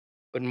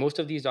 but most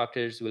of these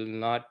doctors will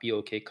not be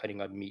okay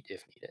cutting out meat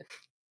if needed.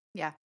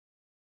 Yeah.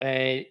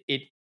 And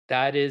it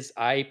that is,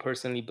 I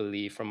personally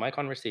believe from my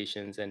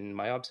conversations and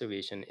my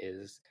observation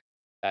is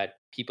that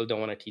people don't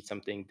want to teach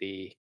something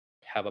they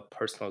have a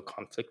personal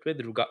conflict with.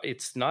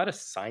 It's not a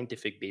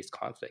scientific based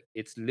conflict.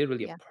 It's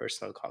literally a Yeah.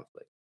 personal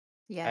conflict.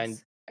 And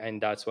Yes.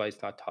 and that's why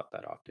it's not taught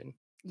that often.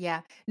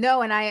 Yeah.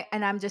 No, and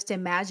I'm just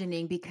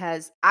imagining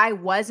because I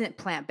wasn't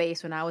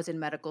plant-based when I was in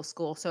medical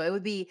school. So it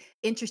would be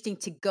interesting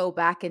to go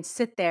back and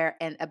sit there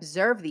and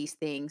observe these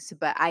things,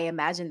 but I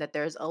imagine that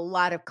there's a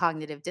lot of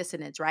cognitive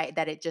dissonance, right?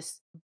 That it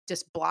just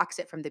blocks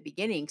it from the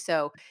beginning.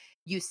 So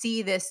you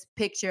see this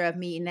picture of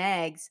meat and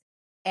eggs,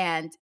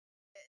 and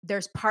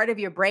there's part of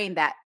your brain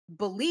that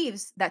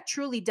believes, that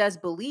truly does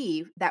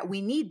believe that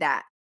we need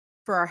that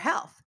for our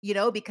health,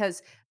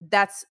 because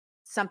that's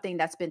something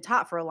that's been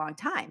taught for a long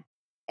time.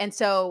 And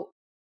so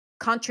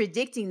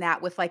contradicting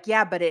that with like,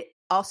 yeah, but it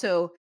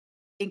also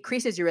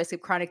increases your risk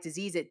of chronic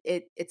disease.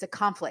 It's a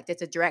conflict.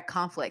 It's a direct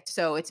conflict.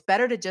 So it's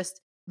better to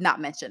just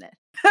not mention it.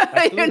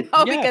 Absolutely.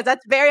 Yeah. Because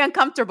that's very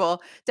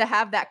uncomfortable to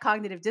have that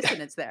cognitive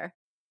dissonance there.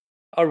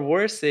 Or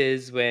worse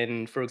is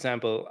when, for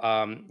example,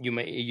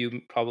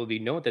 you probably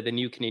know that the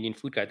new Canadian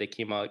food guide that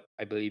came out,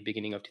 I believe,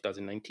 beginning of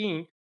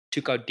 2019,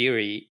 took out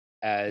dairy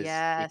as a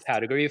Yes.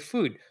 category of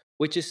food,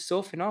 which is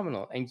so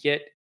phenomenal. And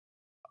yet,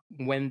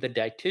 when the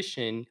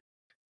dietitian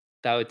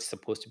that was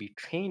supposed to be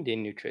trained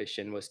in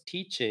nutrition was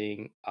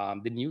teaching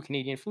the new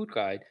Canadian food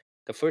guide,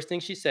 the first thing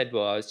she said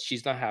was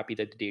she's not happy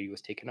that the dairy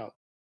was taken out,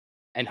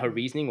 and her Mm.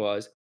 reasoning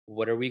was,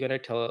 "What are we going to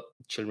tell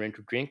children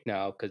to drink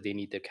now because they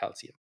need their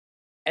calcium?"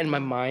 And my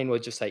Oh, mind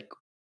was just like,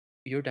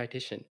 "You're a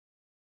dietitian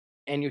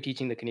and you're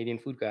teaching the Canadian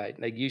food guide.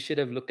 Like you should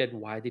have looked at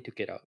why they took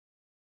it out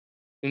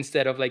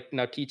instead of like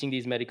now teaching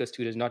these medical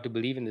students not to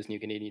believe in this new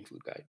Canadian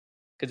food guide.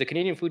 Because the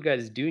Canadian food guide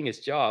is doing its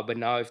job, but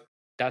now if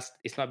that's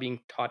it's not being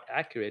taught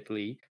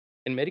accurately,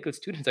 then medical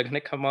students are going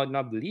to come out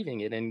not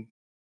believing it and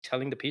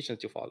telling the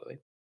patients to follow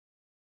it.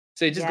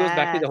 So it just goes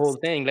back to the yes. whole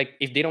thing. Like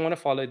if they don't want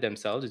to follow it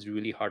themselves, it's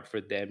really hard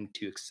for them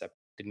to accept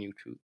the new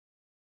truth.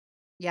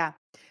 Yeah.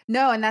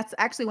 No, and that's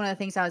actually one of the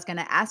things I was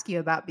gonna ask you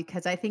about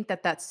because I think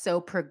that that's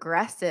so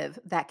progressive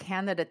that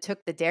Canada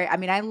took the dairy. I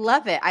mean, I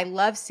love it. I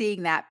love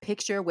seeing that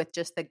picture with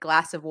just the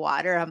glass of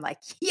water. I'm like,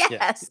 Yeah.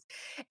 "Yes."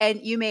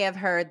 And you may have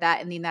heard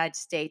that in the United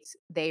States,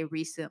 they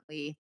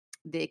recently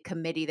the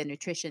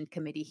nutrition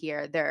committee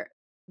here, they're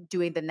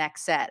doing the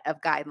next set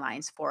of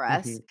guidelines for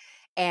us. Hmm.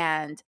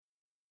 And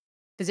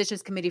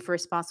Physicians Committee for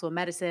Responsible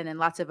Medicine and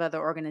lots of other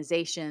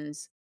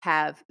organizations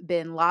have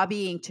been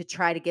lobbying to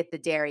try to get the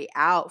dairy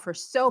out for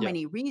so Yeah.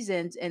 many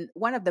reasons. And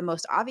one of the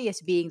most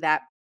obvious being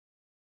that,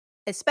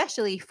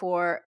 especially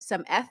for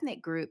some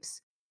ethnic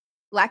groups,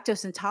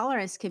 lactose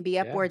intolerance can be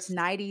upwards Yes.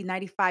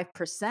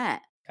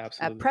 95%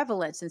 Absolutely.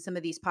 prevalence in some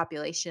of these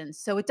populations.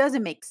 So it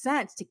doesn't make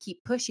sense to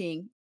keep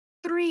pushing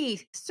 3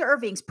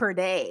 servings per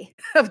day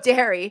of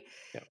dairy.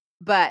 Yeah.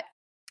 But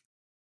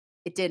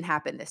it didn't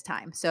happen this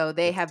time. So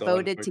they That's have so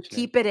voted to unfortunate.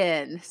 keep it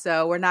in.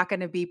 So we're not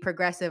gonna be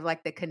progressive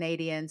like the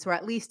Canadians, or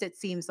at least it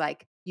seems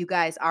like you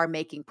guys are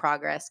making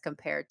progress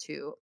compared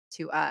to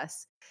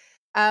us.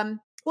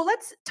 Well,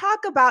 let's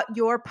talk about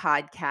your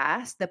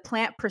podcast, the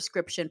Plant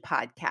Prescription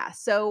Podcast.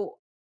 So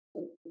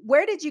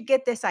where did you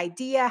get this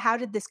idea? How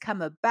did this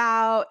come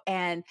about?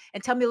 And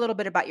tell me a little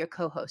bit about your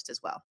co-host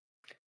as well.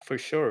 For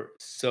sure.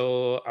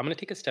 So I'm gonna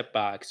take a step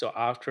back. So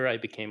after I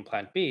became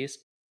plant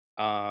based,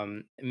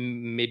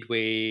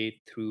 midway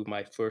through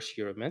my first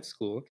year of med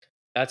school,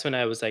 that's when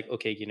I was like,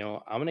 okay,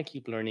 I'm gonna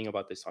keep learning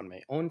about this on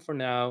my own for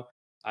now.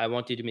 I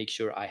wanted to make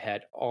sure I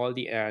had all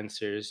the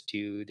answers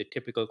to the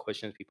typical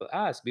questions people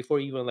ask before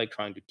even like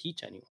trying to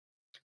teach anyone.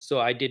 So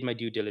I did my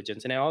due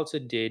diligence, and I also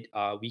did.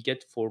 We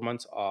get 4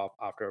 months off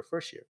after our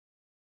first year.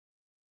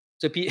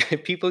 So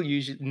people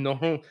usually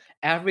normal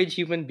average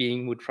human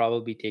being would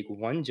probably take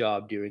one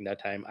job during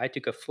that time. I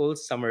took a full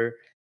summer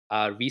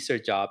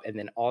research job and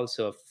then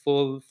also a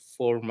full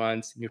 4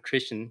 months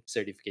nutrition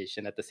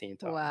certification at the same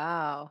time.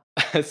 Wow.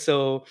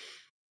 So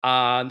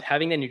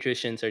having the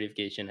nutrition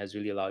certification has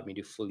really allowed me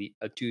to fully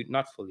to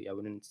not fully, I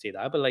wouldn't say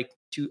that, but like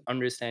to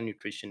understand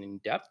nutrition in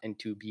depth and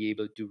to be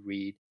able to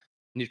read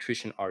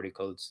nutrition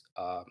articles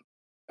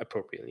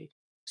appropriately.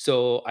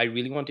 So I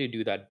really wanted to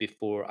do that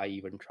before I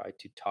even tried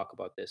to talk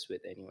about this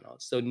with anyone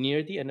else. So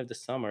near the end of the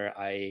summer,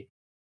 I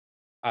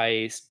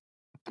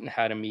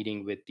had a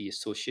meeting with the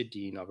associate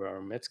dean of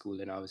our med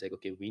school, and I was like,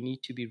 okay, we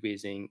need to be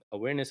raising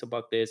awareness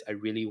about this. I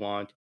really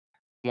want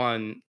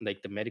one,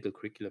 like the medical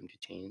curriculum to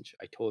change.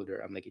 I told her,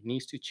 I'm like, it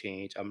needs to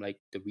change. I'm like,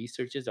 the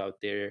research is out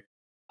there.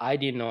 I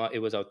didn't know it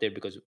was out there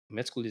because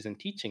med school isn't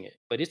teaching it,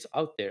 but it's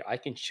out there. I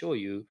can show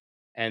you.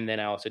 And then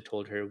I also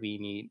told her we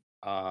need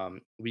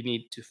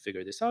to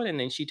figure this out. And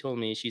then she told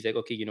me, she's like,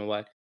 okay, you know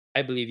what?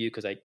 I believe you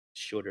because I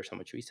showed her so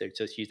much research.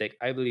 So she's like,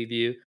 I believe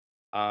you.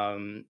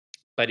 Um,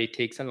 but it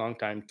takes a long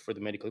time for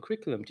the medical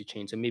curriculum to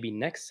change. So maybe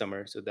next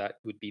summer, so that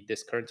would be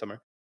this current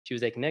summer, she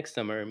was like, next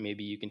summer,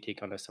 maybe you can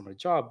take on a summer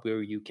job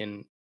where you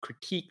can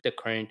critique the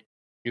current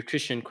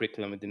nutrition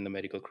curriculum within the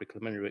medical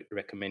curriculum and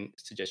recommend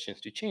suggestions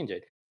to change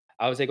it.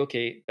 I was like,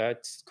 okay,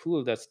 that's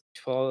cool. That's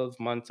 12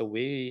 months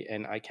away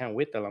and I can't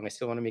wait that long. I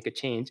still want to make a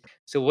change.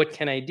 So what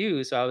can I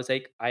do? So I was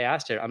like, I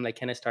asked her, I'm like,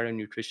 can I start a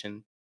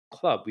nutrition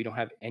club? We don't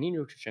have any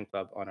nutrition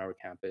club on our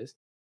campus.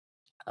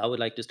 I would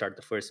like to start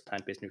the first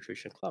plant-based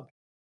nutrition club.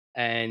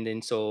 And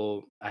then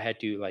so I had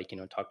to like,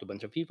 talk to a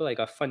bunch of people. I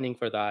got funding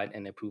for that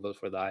and approval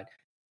for that,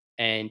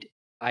 and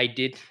I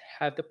did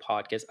have the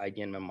podcast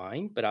idea in my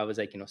mind, but I was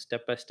like,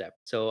 step by step.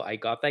 So I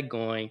got that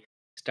going,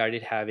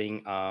 started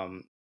having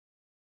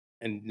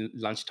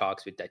lunch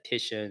talks with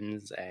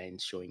dietitians and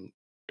showing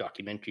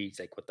documentaries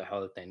like What the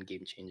Health and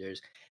Game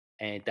Changers.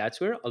 And that's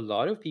where a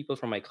lot of people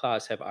from my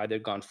class have either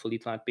gone fully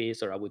plant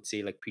based or I would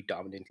say like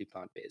predominantly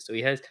plant based.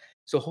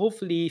 So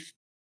hopefully,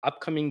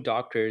 upcoming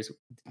doctors,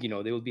 there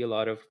will be a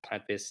lot of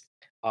plant based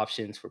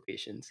options for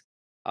patients.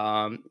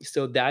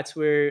 So that's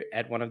where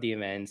at one of the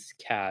events,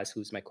 Cass,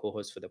 who's my co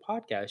host for the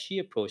podcast, she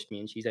approached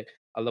me and she's like,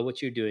 I love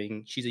what you're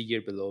doing. She's a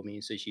year below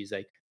me. So she's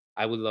like,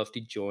 I would love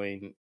to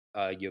join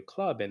your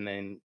club. And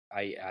then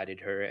I added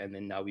her, and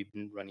then now we've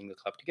been running the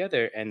club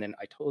together. And then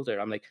I told her,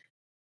 I'm like,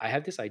 I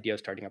have this idea of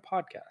starting a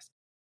podcast.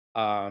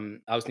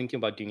 I was thinking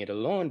about doing it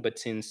alone, but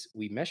since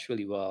we mesh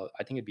really well,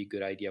 I think it'd be a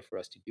good idea for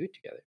us to do it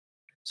together.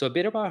 So a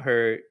bit about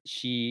her: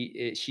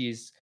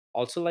 she's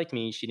also like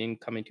me. She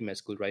didn't come into med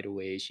school right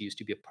away. She used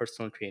to be a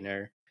personal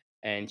trainer,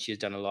 and she's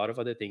done a lot of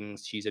other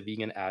things. She's a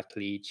vegan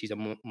athlete. She's a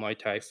Muay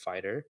Thai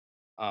fighter.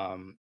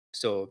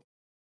 So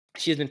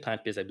she has been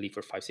plant based, I believe,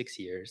 for 5 6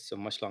 years, so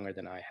much longer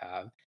than I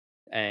have.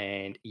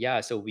 And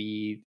yeah, so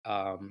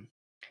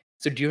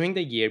during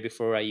the year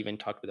before I even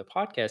talked with the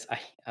podcast,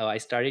 I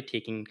started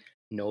taking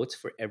notes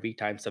for every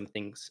time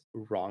something's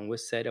wrong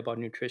was said about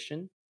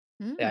nutrition.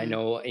 I Mm.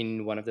 know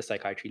in one of the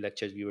psychiatry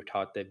lectures, we were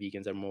taught that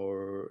vegans are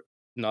more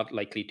not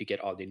likely to get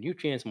all their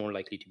nutrients, more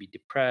likely to be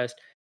depressed.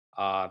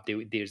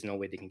 There's no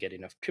way they can get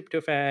enough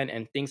tryptophan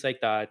and things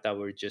like that that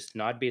were just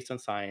not based on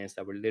science,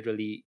 that were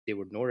literally, there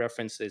were no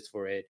references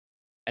for it.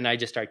 And I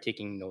just started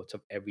taking notes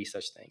of every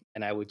such thing.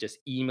 And I would just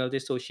email the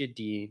associate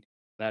dean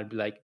and I'd be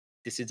like,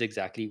 this is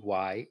exactly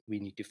why we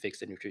need to fix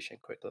the nutrition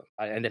curriculum.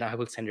 And then I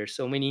will send her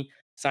so many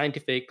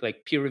scientific,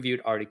 like peer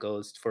reviewed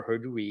articles for her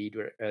to read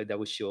that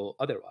would show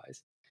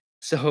otherwise.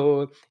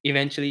 So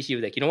eventually she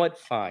was like, you know what?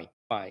 Fine,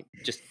 fine.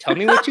 Just tell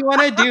me what you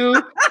want to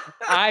do.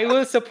 I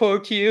will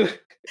support you.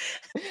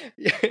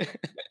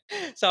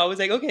 So I was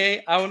like,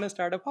 okay, I want to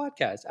start a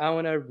podcast. I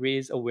want to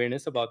raise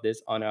awareness about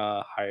this on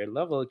a higher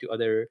level to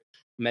other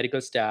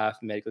medical staff,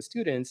 medical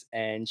students.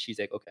 And she's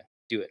like, okay,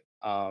 do it.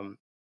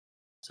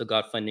 So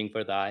got funding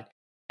for that,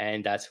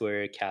 and that's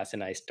where Cass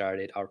and I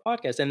started our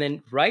podcast. And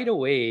then right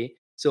away,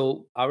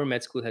 so our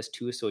med school has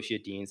two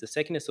associate deans. The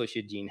second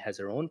associate dean has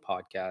her own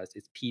podcast.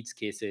 It's Peds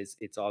Cases.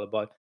 It's all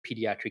about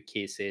pediatric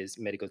cases,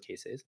 medical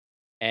cases.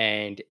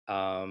 And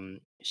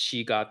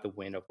she got the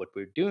wind of what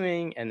we're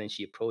doing, and then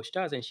she approached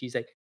us, and she's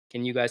like,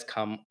 "Can you guys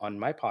come on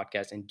my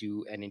podcast and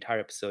do an entire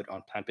episode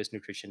on plant-based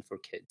nutrition for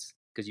kids?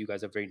 Because you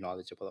guys are very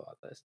knowledgeable about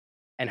this."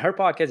 And her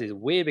podcast is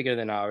way bigger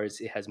than ours.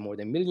 It has more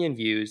than 1 million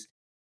views,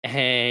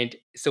 and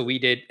so we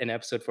did an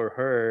episode for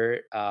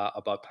her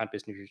about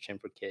plant-based nutrition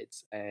for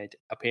kids, and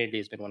apparently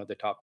it's been one of the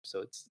top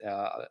episodes.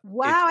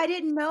 Wow, It's I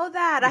didn't know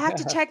that. I have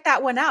to check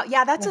that one out.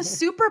 Yeah, that's a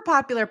super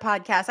popular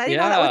podcast. I didn't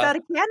know that was yeah, out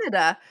of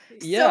Canada.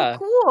 So yeah.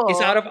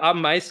 It's out cool. of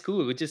my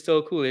school, which is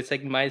so cool. It's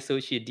like my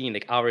associate dean,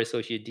 like our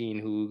associate dean,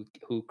 who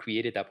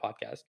created that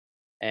podcast.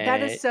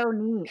 That is And so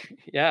neat.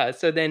 yeah,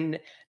 so then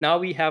now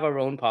we have our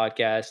own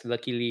podcast.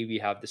 Luckily, we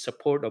have the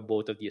support of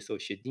both of the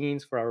associate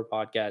deans for our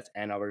podcast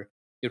and our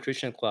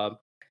nutrition club.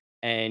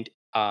 And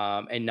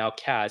now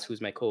Cass, who's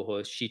my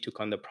co-host, she took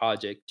on the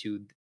project to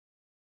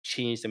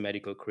change the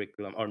medical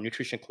curriculum or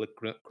nutrition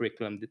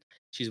curriculum that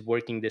she's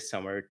working this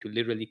summer to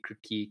literally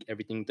critique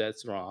everything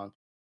that's wrong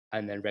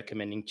and then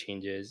recommending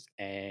changes.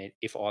 And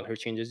if all her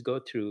changes go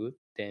through,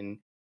 then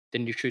the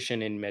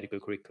nutrition and medical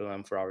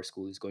curriculum for our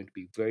school is going to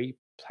be very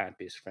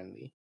plant-based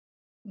friendly.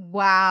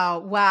 Wow,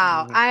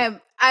 wow.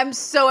 I'm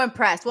so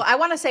impressed. Well, I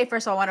want to say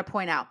first of all, I want to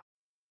point out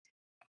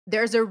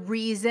there's a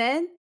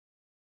reason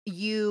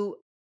you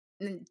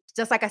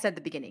just like I said at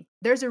the beginning,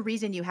 there's a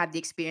reason you had the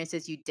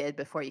experiences you did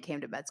before you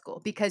came to med school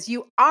because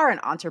you are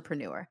an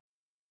entrepreneur.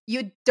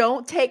 You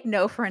don't take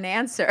no for an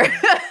answer.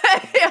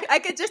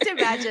 I could just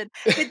imagine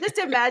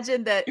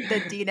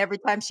the dean every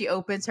time she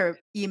opens her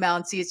email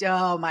and sees,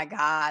 oh my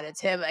God,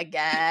 it's him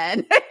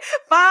again.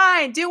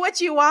 Fine, do what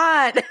you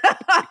want.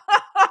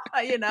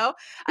 you know,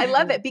 I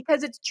love it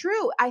because it's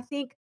true. I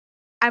think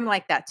I'm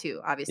like that too,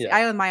 obviously. Yeah.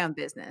 I own my own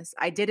business.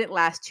 I didn't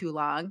last too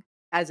long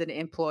as an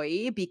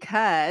employee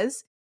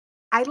because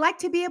I like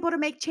to be able to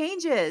make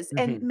changes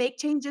and Mhm. make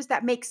changes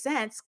that make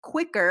sense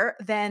quicker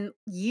than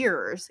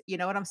years. You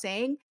know what I'm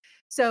saying?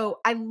 So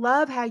I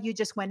love how you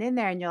just went in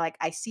there and you're like,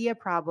 I see a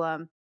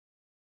problem.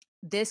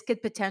 This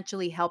could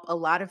potentially help a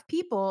lot of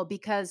people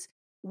because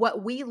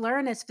what we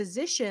learn as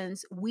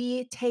physicians,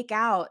 we take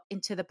out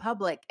into the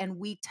public and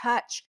we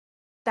touch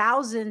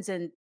thousands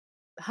and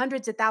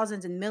hundreds of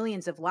thousands and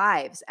millions of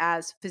lives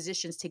as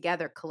physicians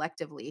together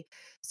collectively.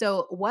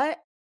 So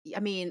I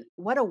mean,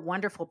 what a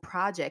wonderful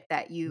project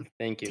that you've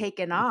Thank you.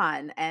 taken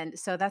on. And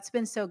so that's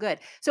been so good.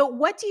 So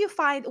what do you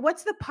find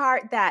what's the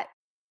part that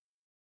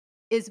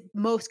is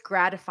most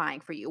gratifying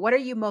for you? What are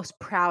you most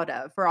proud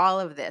of for all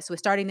of this? With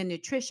starting the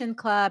nutrition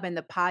club and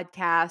the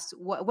podcast,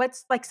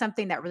 what's like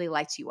something that really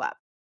lights you up?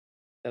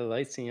 It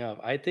lights me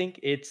up. I think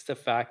it's the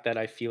fact that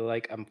I feel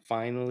like I'm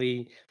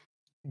finally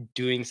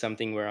doing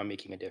something where I'm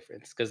making a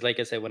difference. Because, like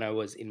I said, when I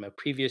was in my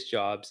previous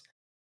jobs,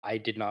 I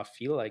did not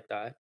feel like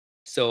that.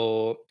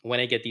 So when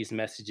I get these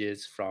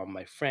messages from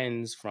my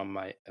friends, from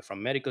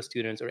medical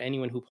students, or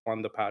anyone who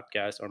on the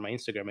podcast or my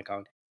Instagram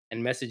account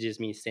and messages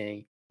me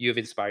saying, "You have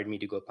inspired me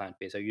to go plant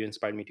based," or "You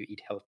inspired me to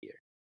eat healthier,"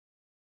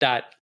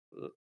 that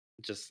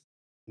just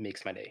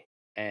makes my day.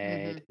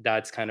 And Mhm.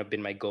 that's kind of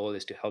been my goal,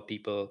 is to help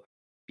people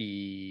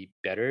be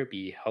better,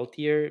 be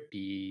healthier,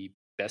 be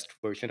best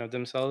version of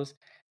themselves.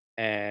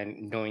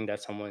 And knowing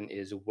that someone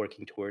is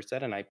working towards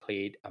that and I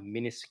played a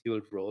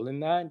minuscule role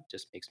in that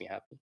just makes me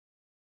happy.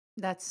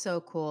 That's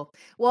so cool.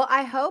 Well,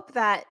 I hope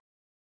that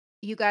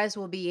you guys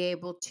will be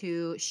able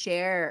to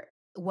share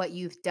what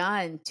you've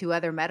done to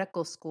other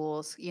medical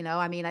schools.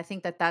 I mean, I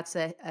think that that's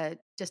a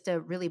just a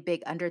really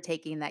big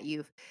undertaking that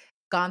you've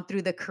gone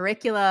through the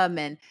curriculum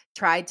and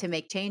tried to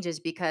make changes,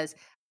 because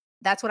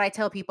that's what I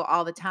tell people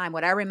all the time.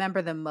 What I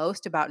remember the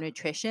most about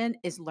nutrition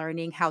is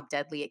learning how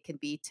deadly it can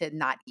be to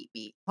not eat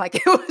meat. Like,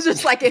 it was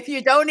just like, if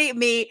you don't eat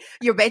meat,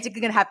 you're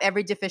basically going to have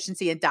every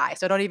deficiency and die.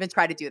 So don't even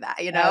try to do that.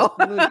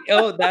 Absolutely.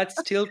 Oh, that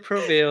still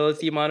prevails.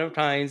 The amount of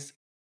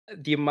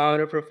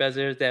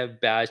professors that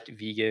have bashed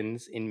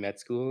vegans in med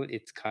school,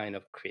 it's kind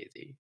of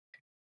crazy.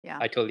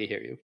 Yeah. I totally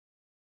hear you.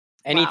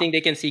 Wow. Anything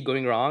they can see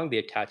going wrong, they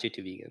attach it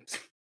to vegans.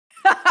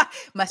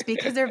 Must be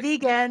because they're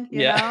vegan,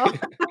 you Yeah. know?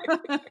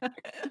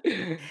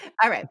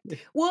 All right.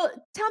 Well,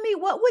 tell me,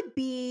 what would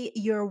be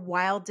your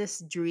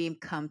wildest dream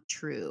come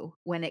true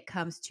when it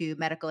comes to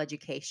medical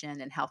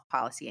education and health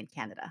policy in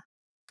Canada?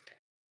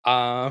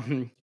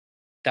 Um,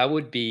 that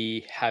would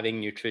be having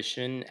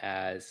nutrition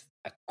as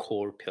a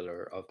core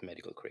pillar of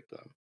medical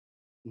curriculum.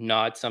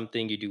 Not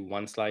something you do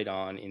one slide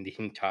on in the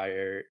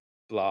entire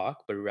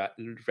block, but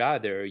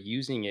rather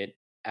using it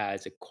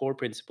as a core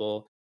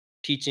principle,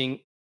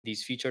 teaching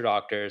these future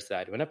doctors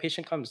that when a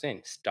patient comes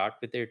in, start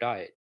with their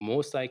diet.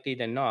 Most likely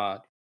than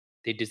not,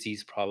 the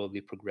disease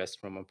probably progressed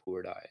from a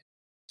poor diet.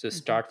 So Mhm,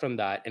 start from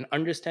that and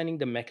understanding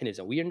the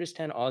mechanism. We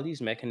understand all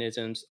these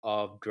mechanisms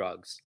of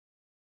drugs.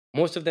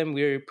 Most of them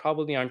we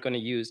probably aren't going to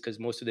use because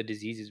most of the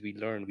diseases we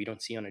learn we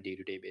don't see on a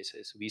day-to-day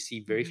basis. We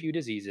see very mhm, few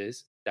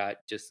diseases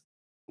that just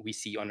we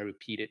see on a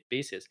repeated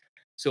basis.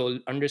 So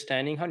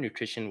understanding how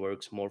nutrition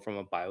works more from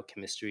a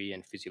biochemistry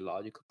and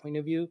physiological point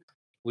of view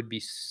would be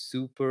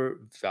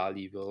super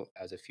valuable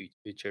as a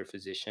future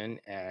physician.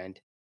 And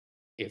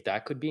if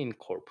that could be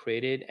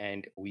incorporated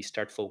and we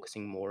start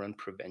focusing more on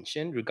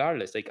prevention,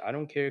 regardless, like I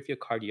don't care if you're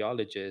a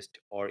cardiologist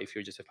or if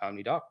you're just a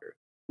family doctor,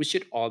 we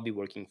should all be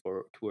working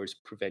for towards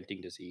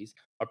preventing disease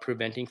or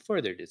preventing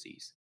further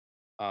disease.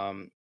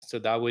 So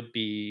that would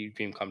be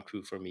dream come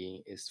true for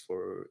me is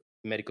for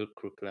medical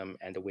curriculum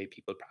and the way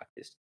people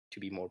practice to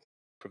be more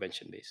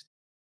prevention based.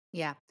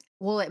 yeah.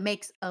 Well, it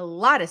makes a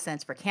lot of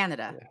sense for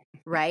Canada, Yeah.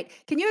 right?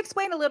 Can you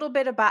explain a little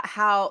bit about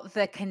how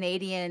the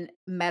Canadian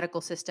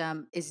medical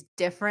system is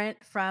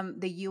different from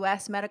the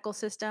US medical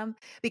system?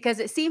 Because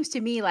it seems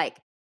to me like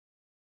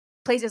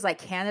places like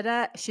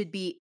Canada should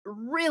be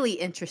really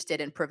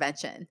interested in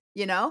prevention,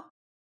 you know?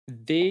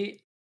 They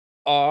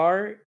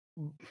are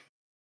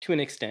to an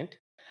extent.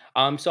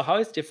 So how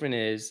it's different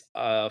is,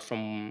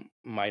 from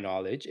my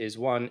knowledge, is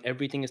one,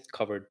 everything is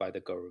covered by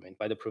the government,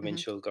 by the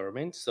Mhm, provincial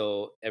government.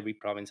 So every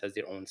province has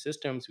their own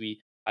systems.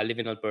 I live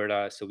in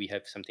Alberta, so we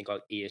have something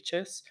called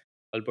AHS,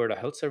 Alberta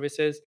Health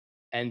Services,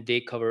 and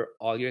they cover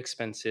all your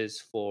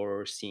expenses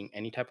for seeing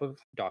any type of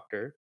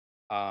doctor,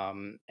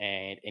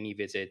 and any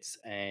visits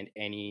and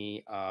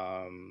any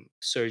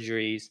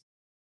surgeries.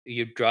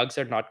 Your drugs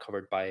are not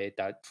covered by it.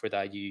 That for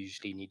that you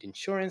usually need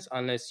insurance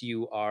unless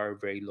you are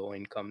very low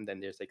income. Then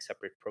there's like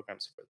separate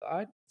programs for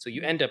that. So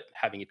you mhm, end up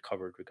having it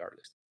covered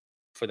regardless,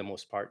 for the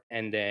most part.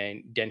 And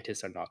then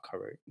dentists are not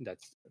covered.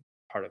 That's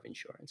part of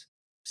insurance.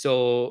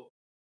 So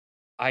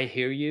I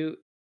hear you.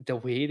 The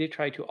way they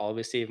try to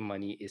always save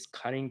money is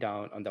cutting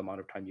down on the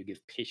amount of time you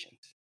give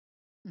patients,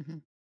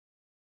 mhm,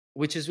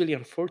 which is really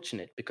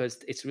unfortunate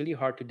because it's really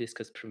hard to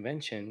discuss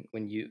prevention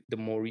when the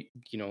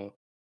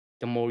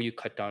more you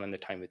cut down on the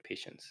time with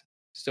patients.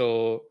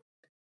 So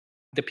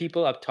the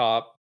people up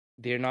top,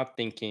 they're not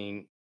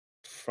thinking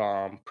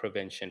from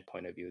prevention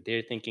point of view.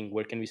 They're thinking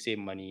where can we save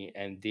money,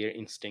 and their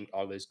instinct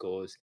always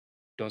goes,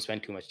 don't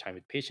spend too much time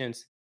with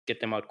patients,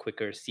 get them out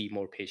quicker, see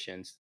more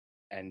patients,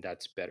 and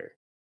that's better.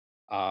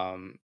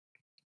 um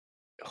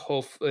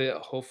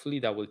hopefully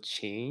that will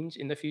change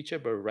in the future,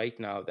 but right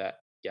now that,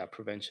 yeah,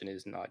 prevention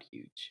is not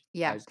huge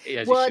yeah. as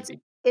it Well, should it's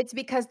be. it's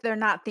because they're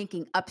not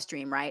thinking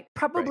upstream, right?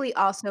 Right. Probably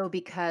also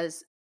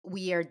because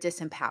we are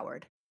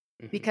disempowered.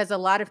 Hmm. Because a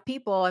lot of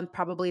people, and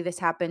probably this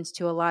happens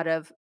to a lot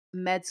of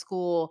med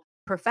school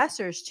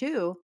professors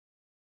too,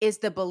 is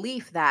the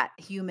belief that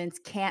humans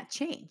can't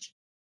change,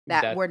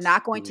 that we're That's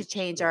not going to huge.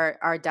 change Yeah.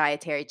 our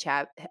dietary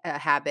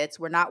habits.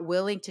 We're not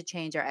willing to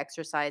change our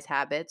exercise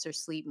habits or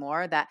sleep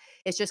more, that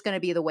it's just going to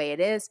be the way it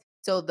is.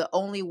 So the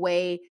only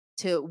way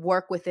to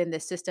work within the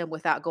system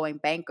without going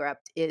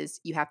bankrupt is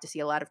you have to see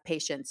a lot of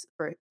patients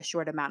for a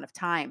short amount of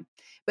time.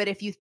 But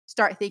if you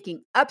start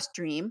thinking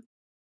upstream,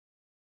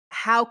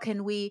 how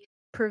can we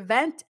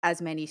prevent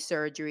as many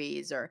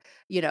surgeries, or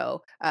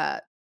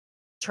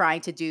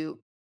trying to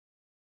do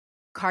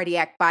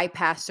cardiac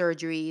bypass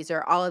surgeries,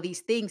 or all of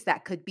these things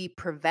that could be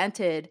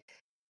prevented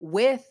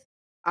with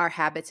our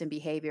habits and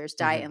behaviors,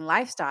 diet Hmm. and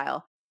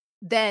lifestyle,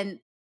 then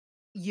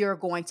you're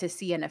going to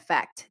see an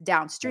effect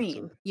downstream,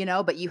 Absolutely.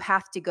 but you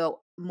have to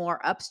go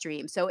more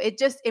upstream. So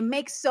it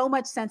makes so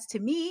much sense to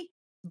me,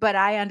 but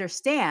I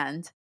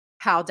understand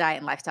how diet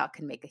and lifestyle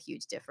can make a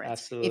huge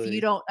difference. If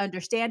you Absolutely. don't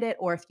understand it,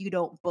 or if you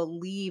don't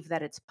believe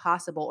that it's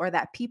possible, or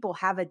that people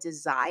have a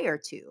desire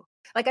to.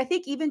 Like, I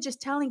think even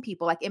just telling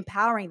people, like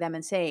empowering them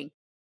and saying,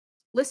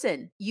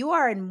 listen, you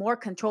are in more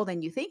control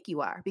than you think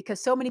you are,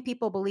 because so many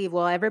people believe,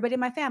 well, everybody in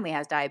my family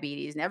has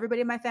diabetes and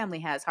everybody in my family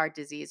has heart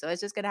disease. So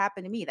it's just going to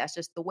happen to me. That's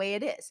just the way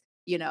it is,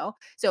 you know?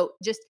 So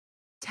just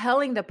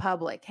telling the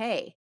public,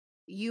 hey,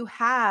 you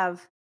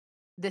have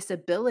this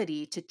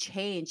ability to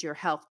change your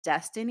health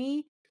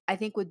destiny, I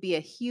think would be a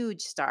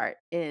huge start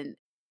in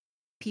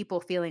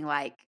people feeling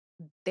like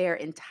they're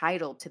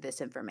entitled to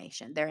this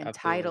information. They're Absolutely.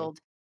 entitled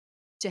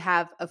to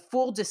have a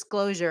full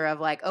disclosure of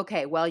like,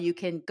 okay, well, you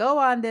can go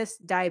on this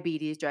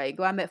diabetes drug, you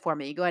go on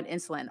metformin, you go on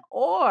insulin,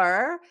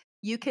 or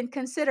you can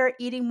consider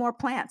eating more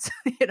plants.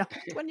 Which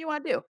one do you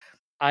want to do?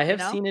 I You have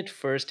know? seen it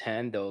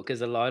firsthand though,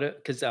 because a lot of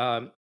because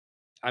I'm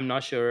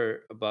not sure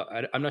about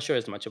I'm not sure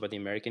as much about the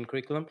American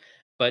curriculum,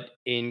 but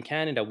in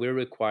Canada we're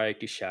required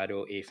to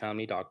shadow a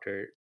family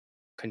doctor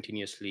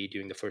continuously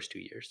during the first 2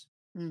 years.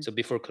 Mm, So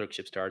before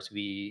clerkship starts,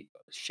 we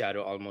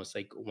shadow almost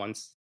like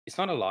once. It's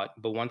not a lot,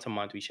 but once a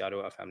month we shadow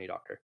a family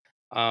doctor.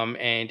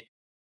 And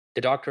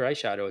the doctor I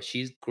shadow,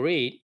 she's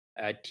great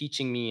at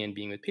teaching me and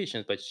being with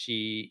patients, but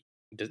she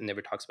doesn't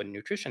never talks about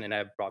nutrition. And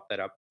I've brought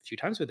that up a few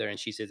times with her, and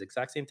she says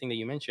exact same thing that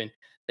you mentioned.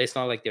 That it's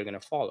not like they're gonna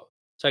follow.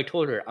 So I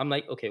told her, I'm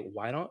like, okay,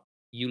 why don't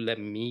you let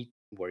me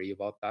worry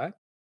about that?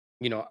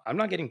 I'm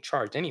not getting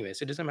charged anyway.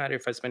 So it doesn't matter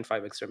if I spend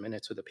 5 extra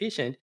minutes with a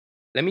patient.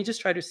 Let me just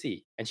try to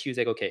see. And she was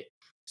like, okay.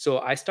 So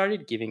I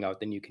started giving out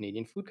the new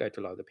Canadian food guide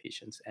to a lot of the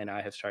patients. And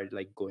I have started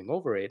like going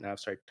over it and I've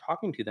started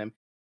talking to them.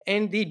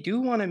 And they do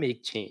want to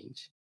make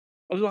change.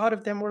 A lot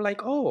of them were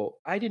like, oh,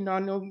 I did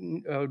not know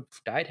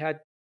diet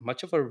had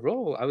much of a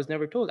role. I was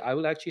never told. I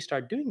will actually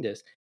start doing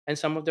this. And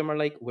some of them are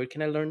like, where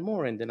can I learn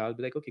more? And then I'll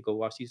be like, okay, go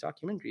watch these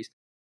documentaries.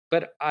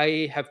 But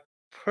I have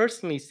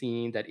personally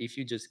seen that if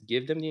you just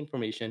give them the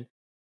information,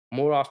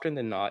 more often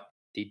than not,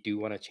 they do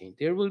want to change.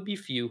 There will be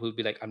few who'll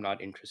be like, I'm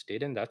not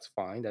interested, and that's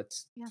fine.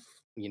 That's, yeah.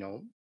 you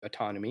know,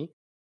 autonomy.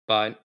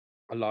 But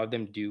a lot of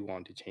them do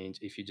want to change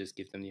if you just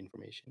give them the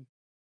information.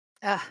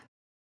 Ugh,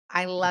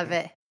 I love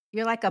Mhm. it.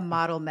 You're like a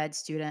model med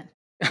student.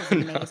 This is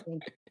No.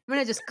 amazing. I'm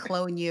gonna just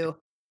clone you.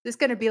 There's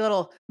gonna be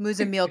little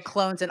Muzammil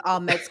clones in all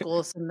med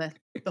schools in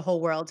the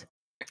whole world.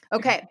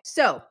 Okay,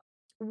 so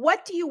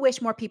what do you wish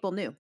more people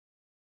knew?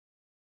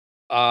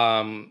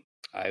 um,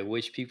 I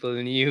wish people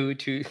knew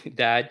to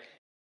that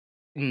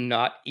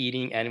not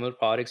eating animal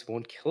products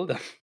won't kill them.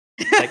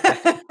 Like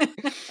that,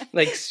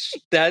 like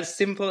that's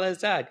simple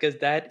as that. Because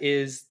that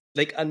is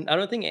like I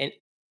don't think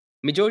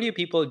majority of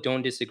people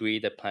don't disagree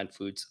that plant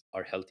foods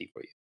are healthy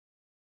for you.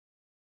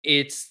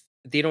 It's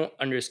they don't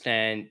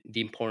understand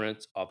the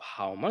importance of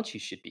how much you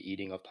should be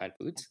eating of plant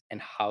foods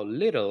and how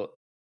little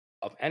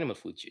of animal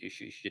foods you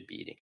should be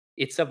eating.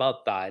 It's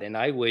about that, and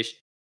I wish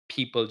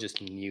people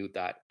just knew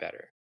that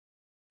better.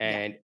 Yeah.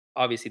 And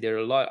obviously, there are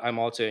a lot. I'm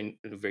also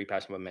very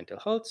passionate about mental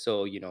health,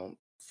 so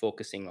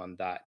focusing on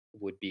that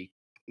would be,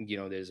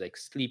 there's like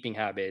sleeping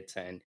habits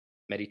and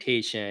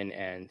meditation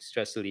and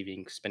stress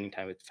relieving, spending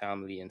time with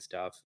family and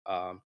stuff.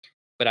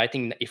 But I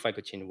think if I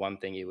could change one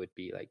thing, it would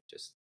be like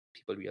just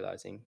people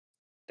realizing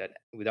that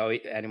without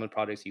animal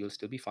products, you'll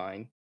still be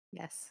fine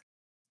Yes.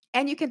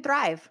 And you can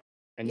thrive.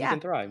 and you Yeah.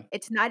 can thrive.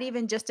 It's not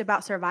even just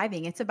about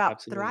surviving, it's about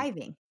Absolutely,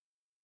 thriving.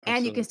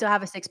 And you can absolutely, still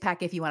have a six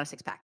pack if you want a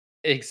six pack,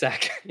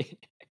 exactly.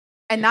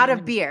 and not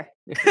of beer.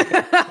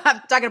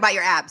 I'm talking about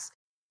your abs.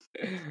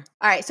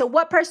 All right. So,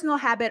 what personal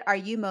habit are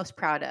you most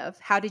proud of?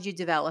 How did you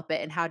develop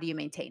it and how do you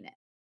maintain it?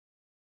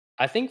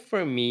 I think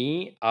for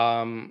me,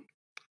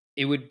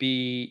 it would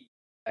be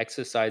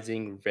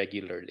exercising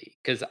regularly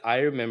because I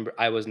remember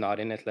I was not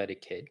an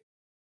athletic kid.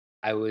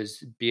 I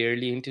was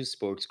barely into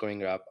sports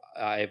growing up.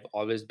 I've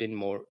always been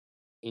more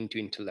into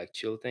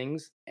intellectual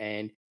things,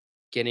 and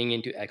getting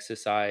into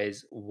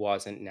exercise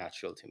wasn't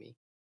natural to me.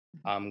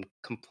 Mhm. I'm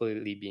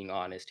completely being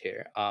honest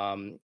here.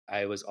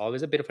 I was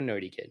always a bit of a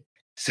nerdy kid.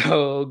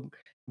 So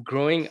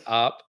growing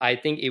up, I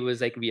think it was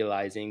like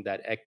realizing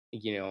that,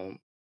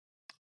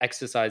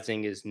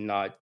 exercising is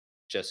not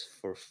just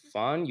for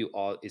fun.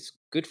 It's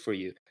good for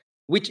you,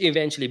 which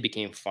eventually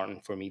became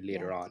fun for me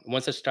later Yes. on.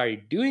 Once I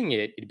started doing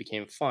it, it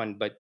became fun,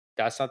 but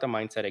that's not the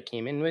mindset I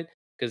came in with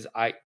because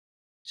I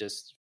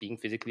just being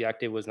physically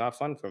active was not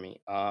fun for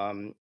me.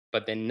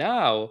 But then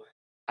now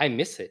I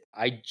miss it.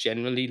 I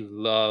generally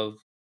love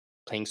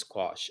playing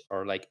squash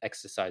or like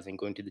exercising,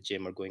 going to the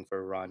gym or going for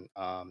a run,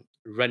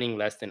 running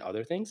less than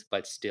other things,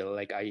 but still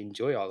like I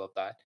enjoy all of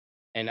that.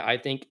 And I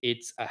think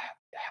it's a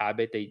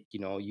habit that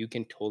you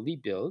can totally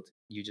build.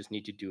 You just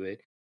need to do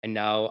it. And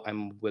now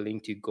I'm willing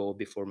to go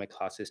before my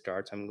classes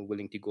starts. I'm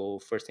willing to go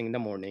first thing in the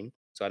morning,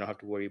 so I don't have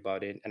to worry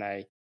about it.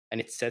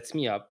 And it sets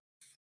me up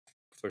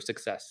for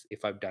success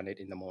if I've done it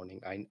in the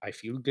morning. I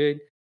feel good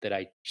that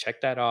I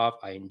checked that off.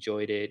 I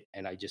enjoyed it,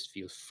 and I just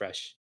feel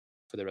fresh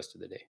for the rest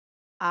of the day.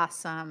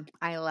 Awesome.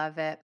 I love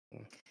it.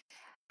 Mm.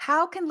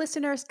 How can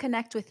listeners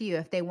connect with you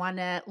if they want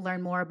to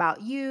learn more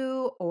about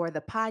you or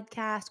the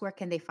podcast? Where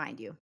can they find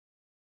you?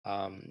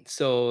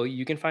 So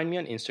you can find me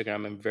on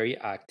Instagram. I'm very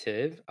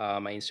active.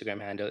 My Instagram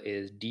handle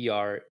is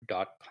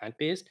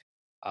dr.plantbased.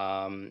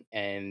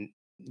 And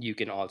you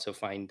can also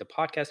find the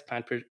podcast,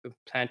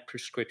 Plant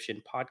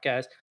Prescription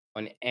Podcast.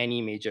 on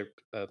any major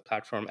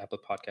platform, Apple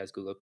Podcasts,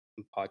 Google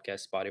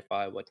Podcasts,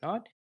 Spotify,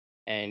 whatnot.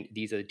 And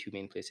these are the two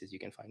main places you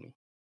can find me.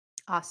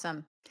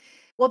 Awesome.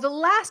 Well, the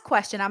last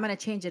question, I'm going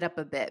to change it up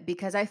a bit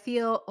because I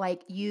feel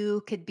like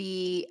you could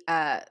be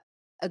a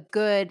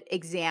good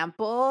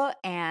example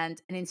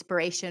and an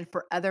inspiration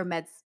for other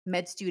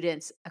med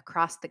students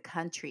across the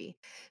country.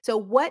 So,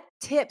 what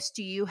tips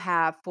do you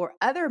have for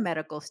other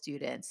medical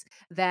students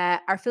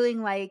that are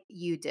feeling like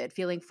you did,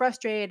 feeling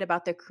frustrated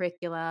about their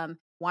curriculum,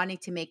 wanting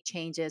to make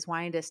changes,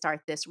 wanting to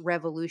start this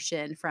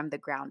revolution from the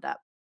ground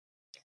up?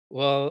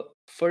 Well,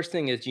 first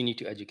thing is you need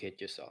to educate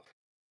yourself.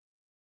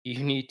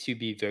 You need to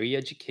be very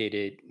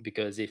educated,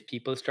 because if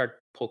people start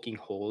poking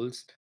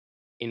holes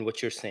in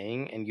what you're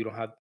saying and you don't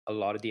have a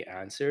lot of the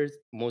answers,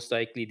 most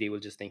likely they will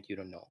just think you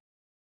don't know.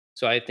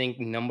 So I think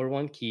number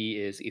one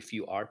key is, if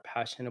you are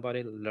passionate about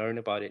it, learn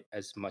about it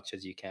as much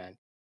as you can.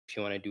 If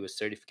you want to do a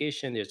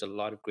certification, there's a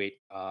lot of great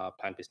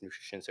plant-based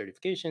nutrition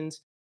certifications,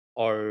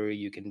 or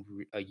you can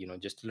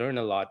just learn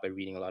a lot by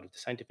reading a lot of the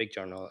scientific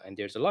journal. And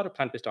there's a lot of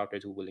plant-based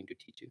doctors who are willing to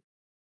teach you,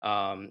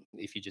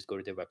 if you just go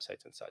to their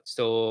websites and such.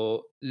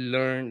 So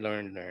learn,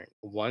 learn, learn.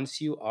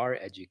 Once you are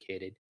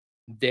educated,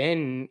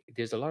 then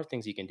there's a lot of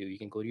things you can do. You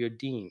can go to your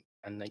dean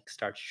and like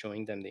start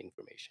showing them the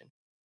information.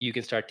 You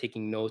can start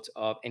taking notes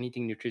of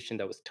anything nutrition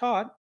that was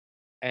taught,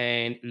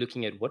 and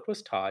looking at what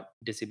was taught.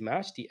 Does it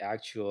match the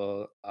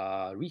actual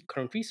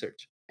current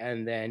research?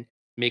 And then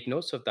make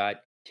notes of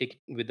that. Take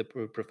it with the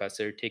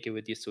professor, take it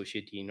with the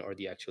associate dean or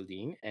the actual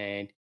dean,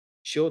 and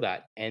show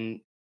that. And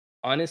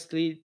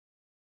honestly,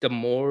 the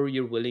more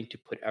you're willing to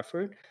put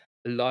effort,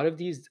 a lot of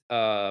these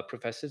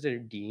professors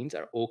and deans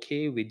are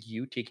okay with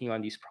you taking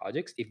on these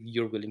projects if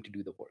you're willing to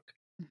do the work.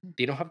 Mhm.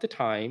 They don't have the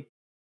time,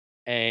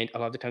 and a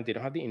lot of the time they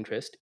don't have the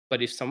interest.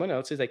 But if someone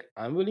else is like,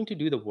 I'm willing to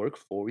do the work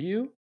for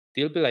you,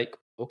 they'll be like,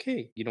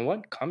 okay, you know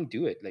what, come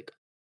do it, like,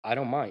 I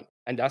don't mind.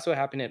 And that's what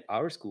happened at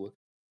our school.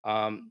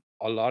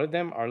 A lot of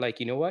them are like,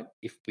 you know what,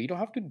 if we don't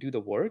have to do the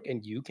work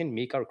and you can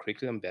make our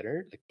curriculum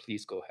better, like,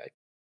 please go ahead.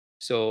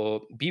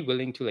 So be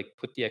willing to like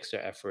put the extra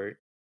effort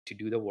to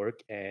do the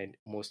work, and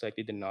most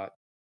likely than not,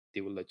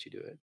 they will let you do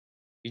it.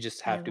 You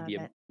just I have to love be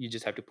it. you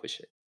just have to push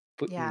it,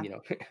 put Yeah. you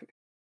know.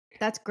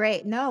 That's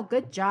great. No,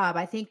 good job.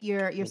 I think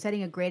you're Thank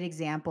setting a great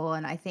example,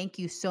 and I thank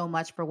you so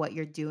much for what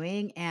you're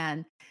doing,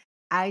 and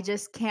I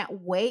just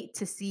can't wait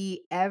to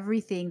see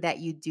everything that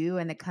you do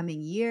in the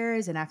coming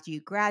years and after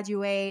you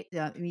graduate.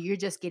 I mean, you're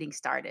just getting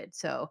started.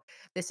 So,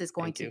 this is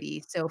going thank to you.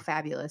 be so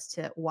fabulous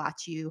to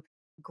watch you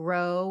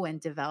grow and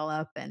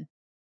develop, and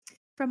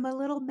from a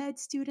little med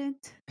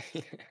student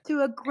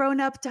to a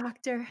grown-up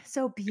doctor.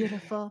 So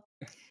beautiful.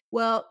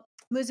 Well,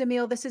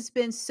 Muzammil, this has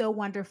been so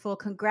wonderful.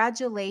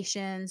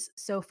 Congratulations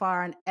so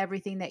far on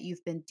everything that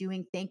you've been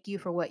doing. Thank you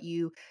for what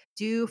you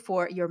do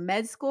for your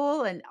med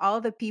school and all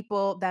the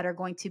people that are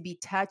going to be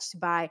touched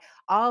by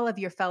all of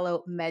your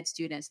fellow med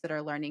students that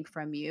are learning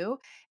from you.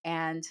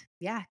 And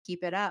yeah,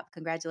 keep it up.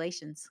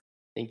 Congratulations.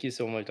 Thank you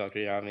so much, Dr.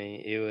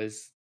 Yami. It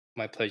was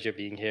my pleasure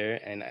being here,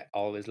 and I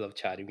always love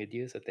chatting with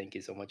you. So thank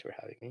you so much for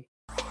having me.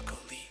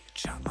 Broccoli,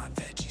 chop my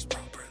veggies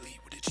properly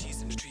with the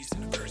cheese and the trees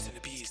and the birds and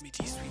the bees. Me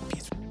tea, sweet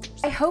peas.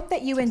 I hope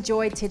that you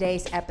enjoyed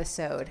today's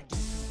episode.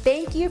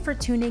 Thank you for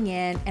tuning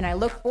in, and I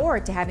look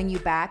forward to having you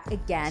back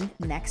again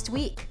next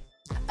week.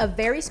 A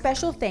very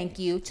special thank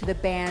you to the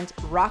band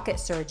Rocket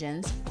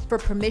Surgeons for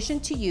permission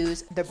to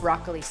use the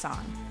Broccoli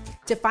song.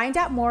 To find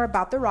out more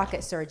about the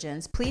Rocket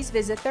Surgeons, please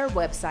visit their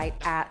website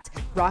at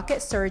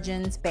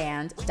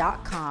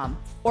rocketsurgeonsband.com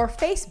or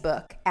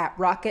Facebook at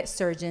Rocket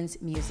Surgeons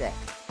Music.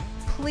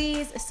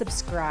 Please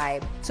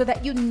subscribe so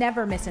that you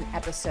never miss an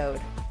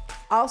episode.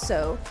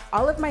 Also,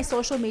 all of my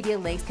social media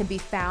links can be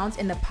found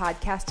in the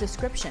podcast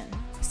description.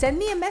 Send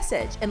me a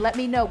message and let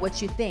me know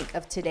what you think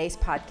of today's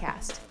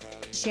podcast.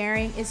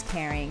 Sharing is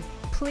caring.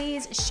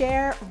 Please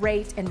share,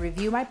 rate, and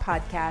review my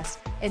podcast,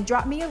 and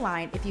drop me a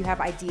line if you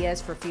have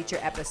ideas for future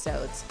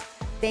episodes.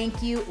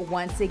 Thank you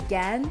once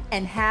again,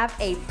 and have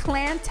a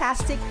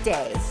plantastic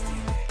day.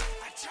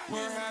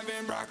 We're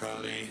having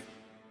broccoli.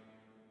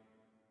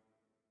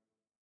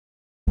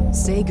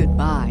 Say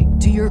goodbye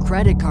to your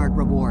credit card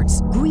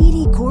rewards.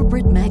 Greedy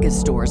corporate mega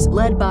stores,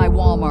 led by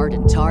Walmart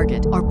and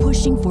Target, are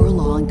pushing for a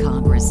law in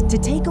Congress to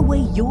take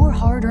away your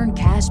hard-earned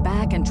cash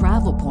back and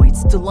travel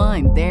points to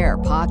line their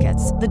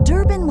pockets. The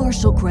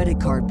Durbin-Marshall credit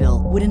card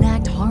bill would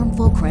enact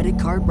harmful credit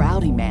card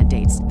routing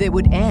mandates that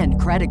would end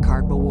credit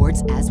card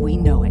rewards as we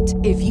know it.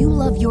 If you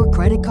love your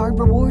credit card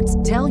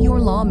rewards, tell your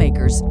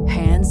lawmakers,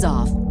 hands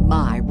off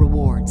my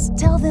rewards.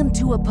 Tell them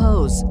to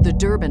oppose the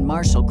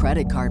Durbin-Marshall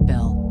credit card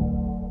bill.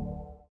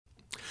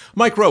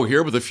 Mike Rowe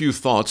here with a few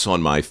thoughts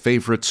on my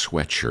favorite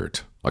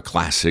sweatshirt, a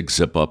classic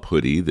zip-up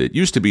hoodie that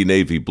used to be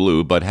navy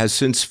blue but has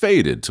since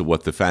faded to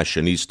what the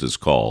fashionistas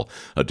call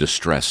a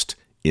distressed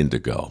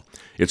indigo.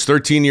 It's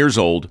 13 years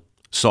old,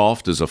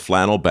 soft as a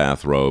flannel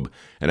bathrobe,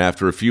 and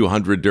after a few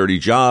hundred dirty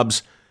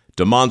jobs,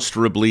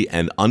 demonstrably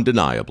and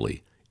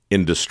undeniably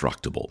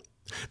indestructible.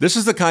 This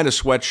is the kind of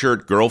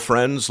sweatshirt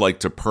girlfriends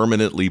like to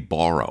permanently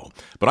borrow,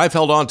 but I've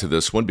held on to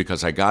this one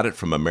because I got it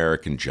from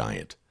American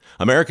Giant.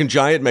 American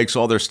Giant makes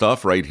all their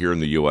stuff right here in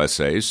the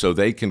USA so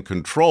they can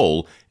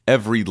control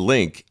every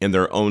link in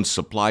their own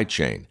supply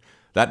chain.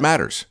 That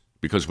matters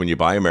because when you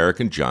buy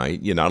American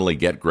Giant, you not only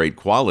get great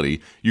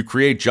quality, you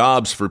create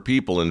jobs for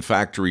people in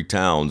factory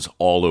towns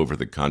all over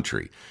the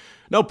country.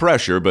 No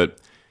pressure, but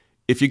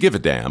if you give a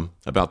damn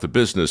about the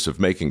business of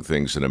making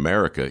things in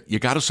America, you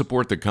got to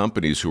support the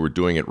companies who are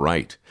doing it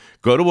right.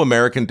 Go to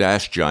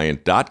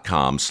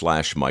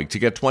american-giant.com/Mike to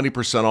get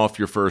 20% off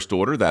your first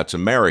order. That's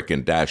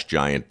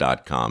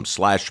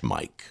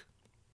american-giant.com/Mike.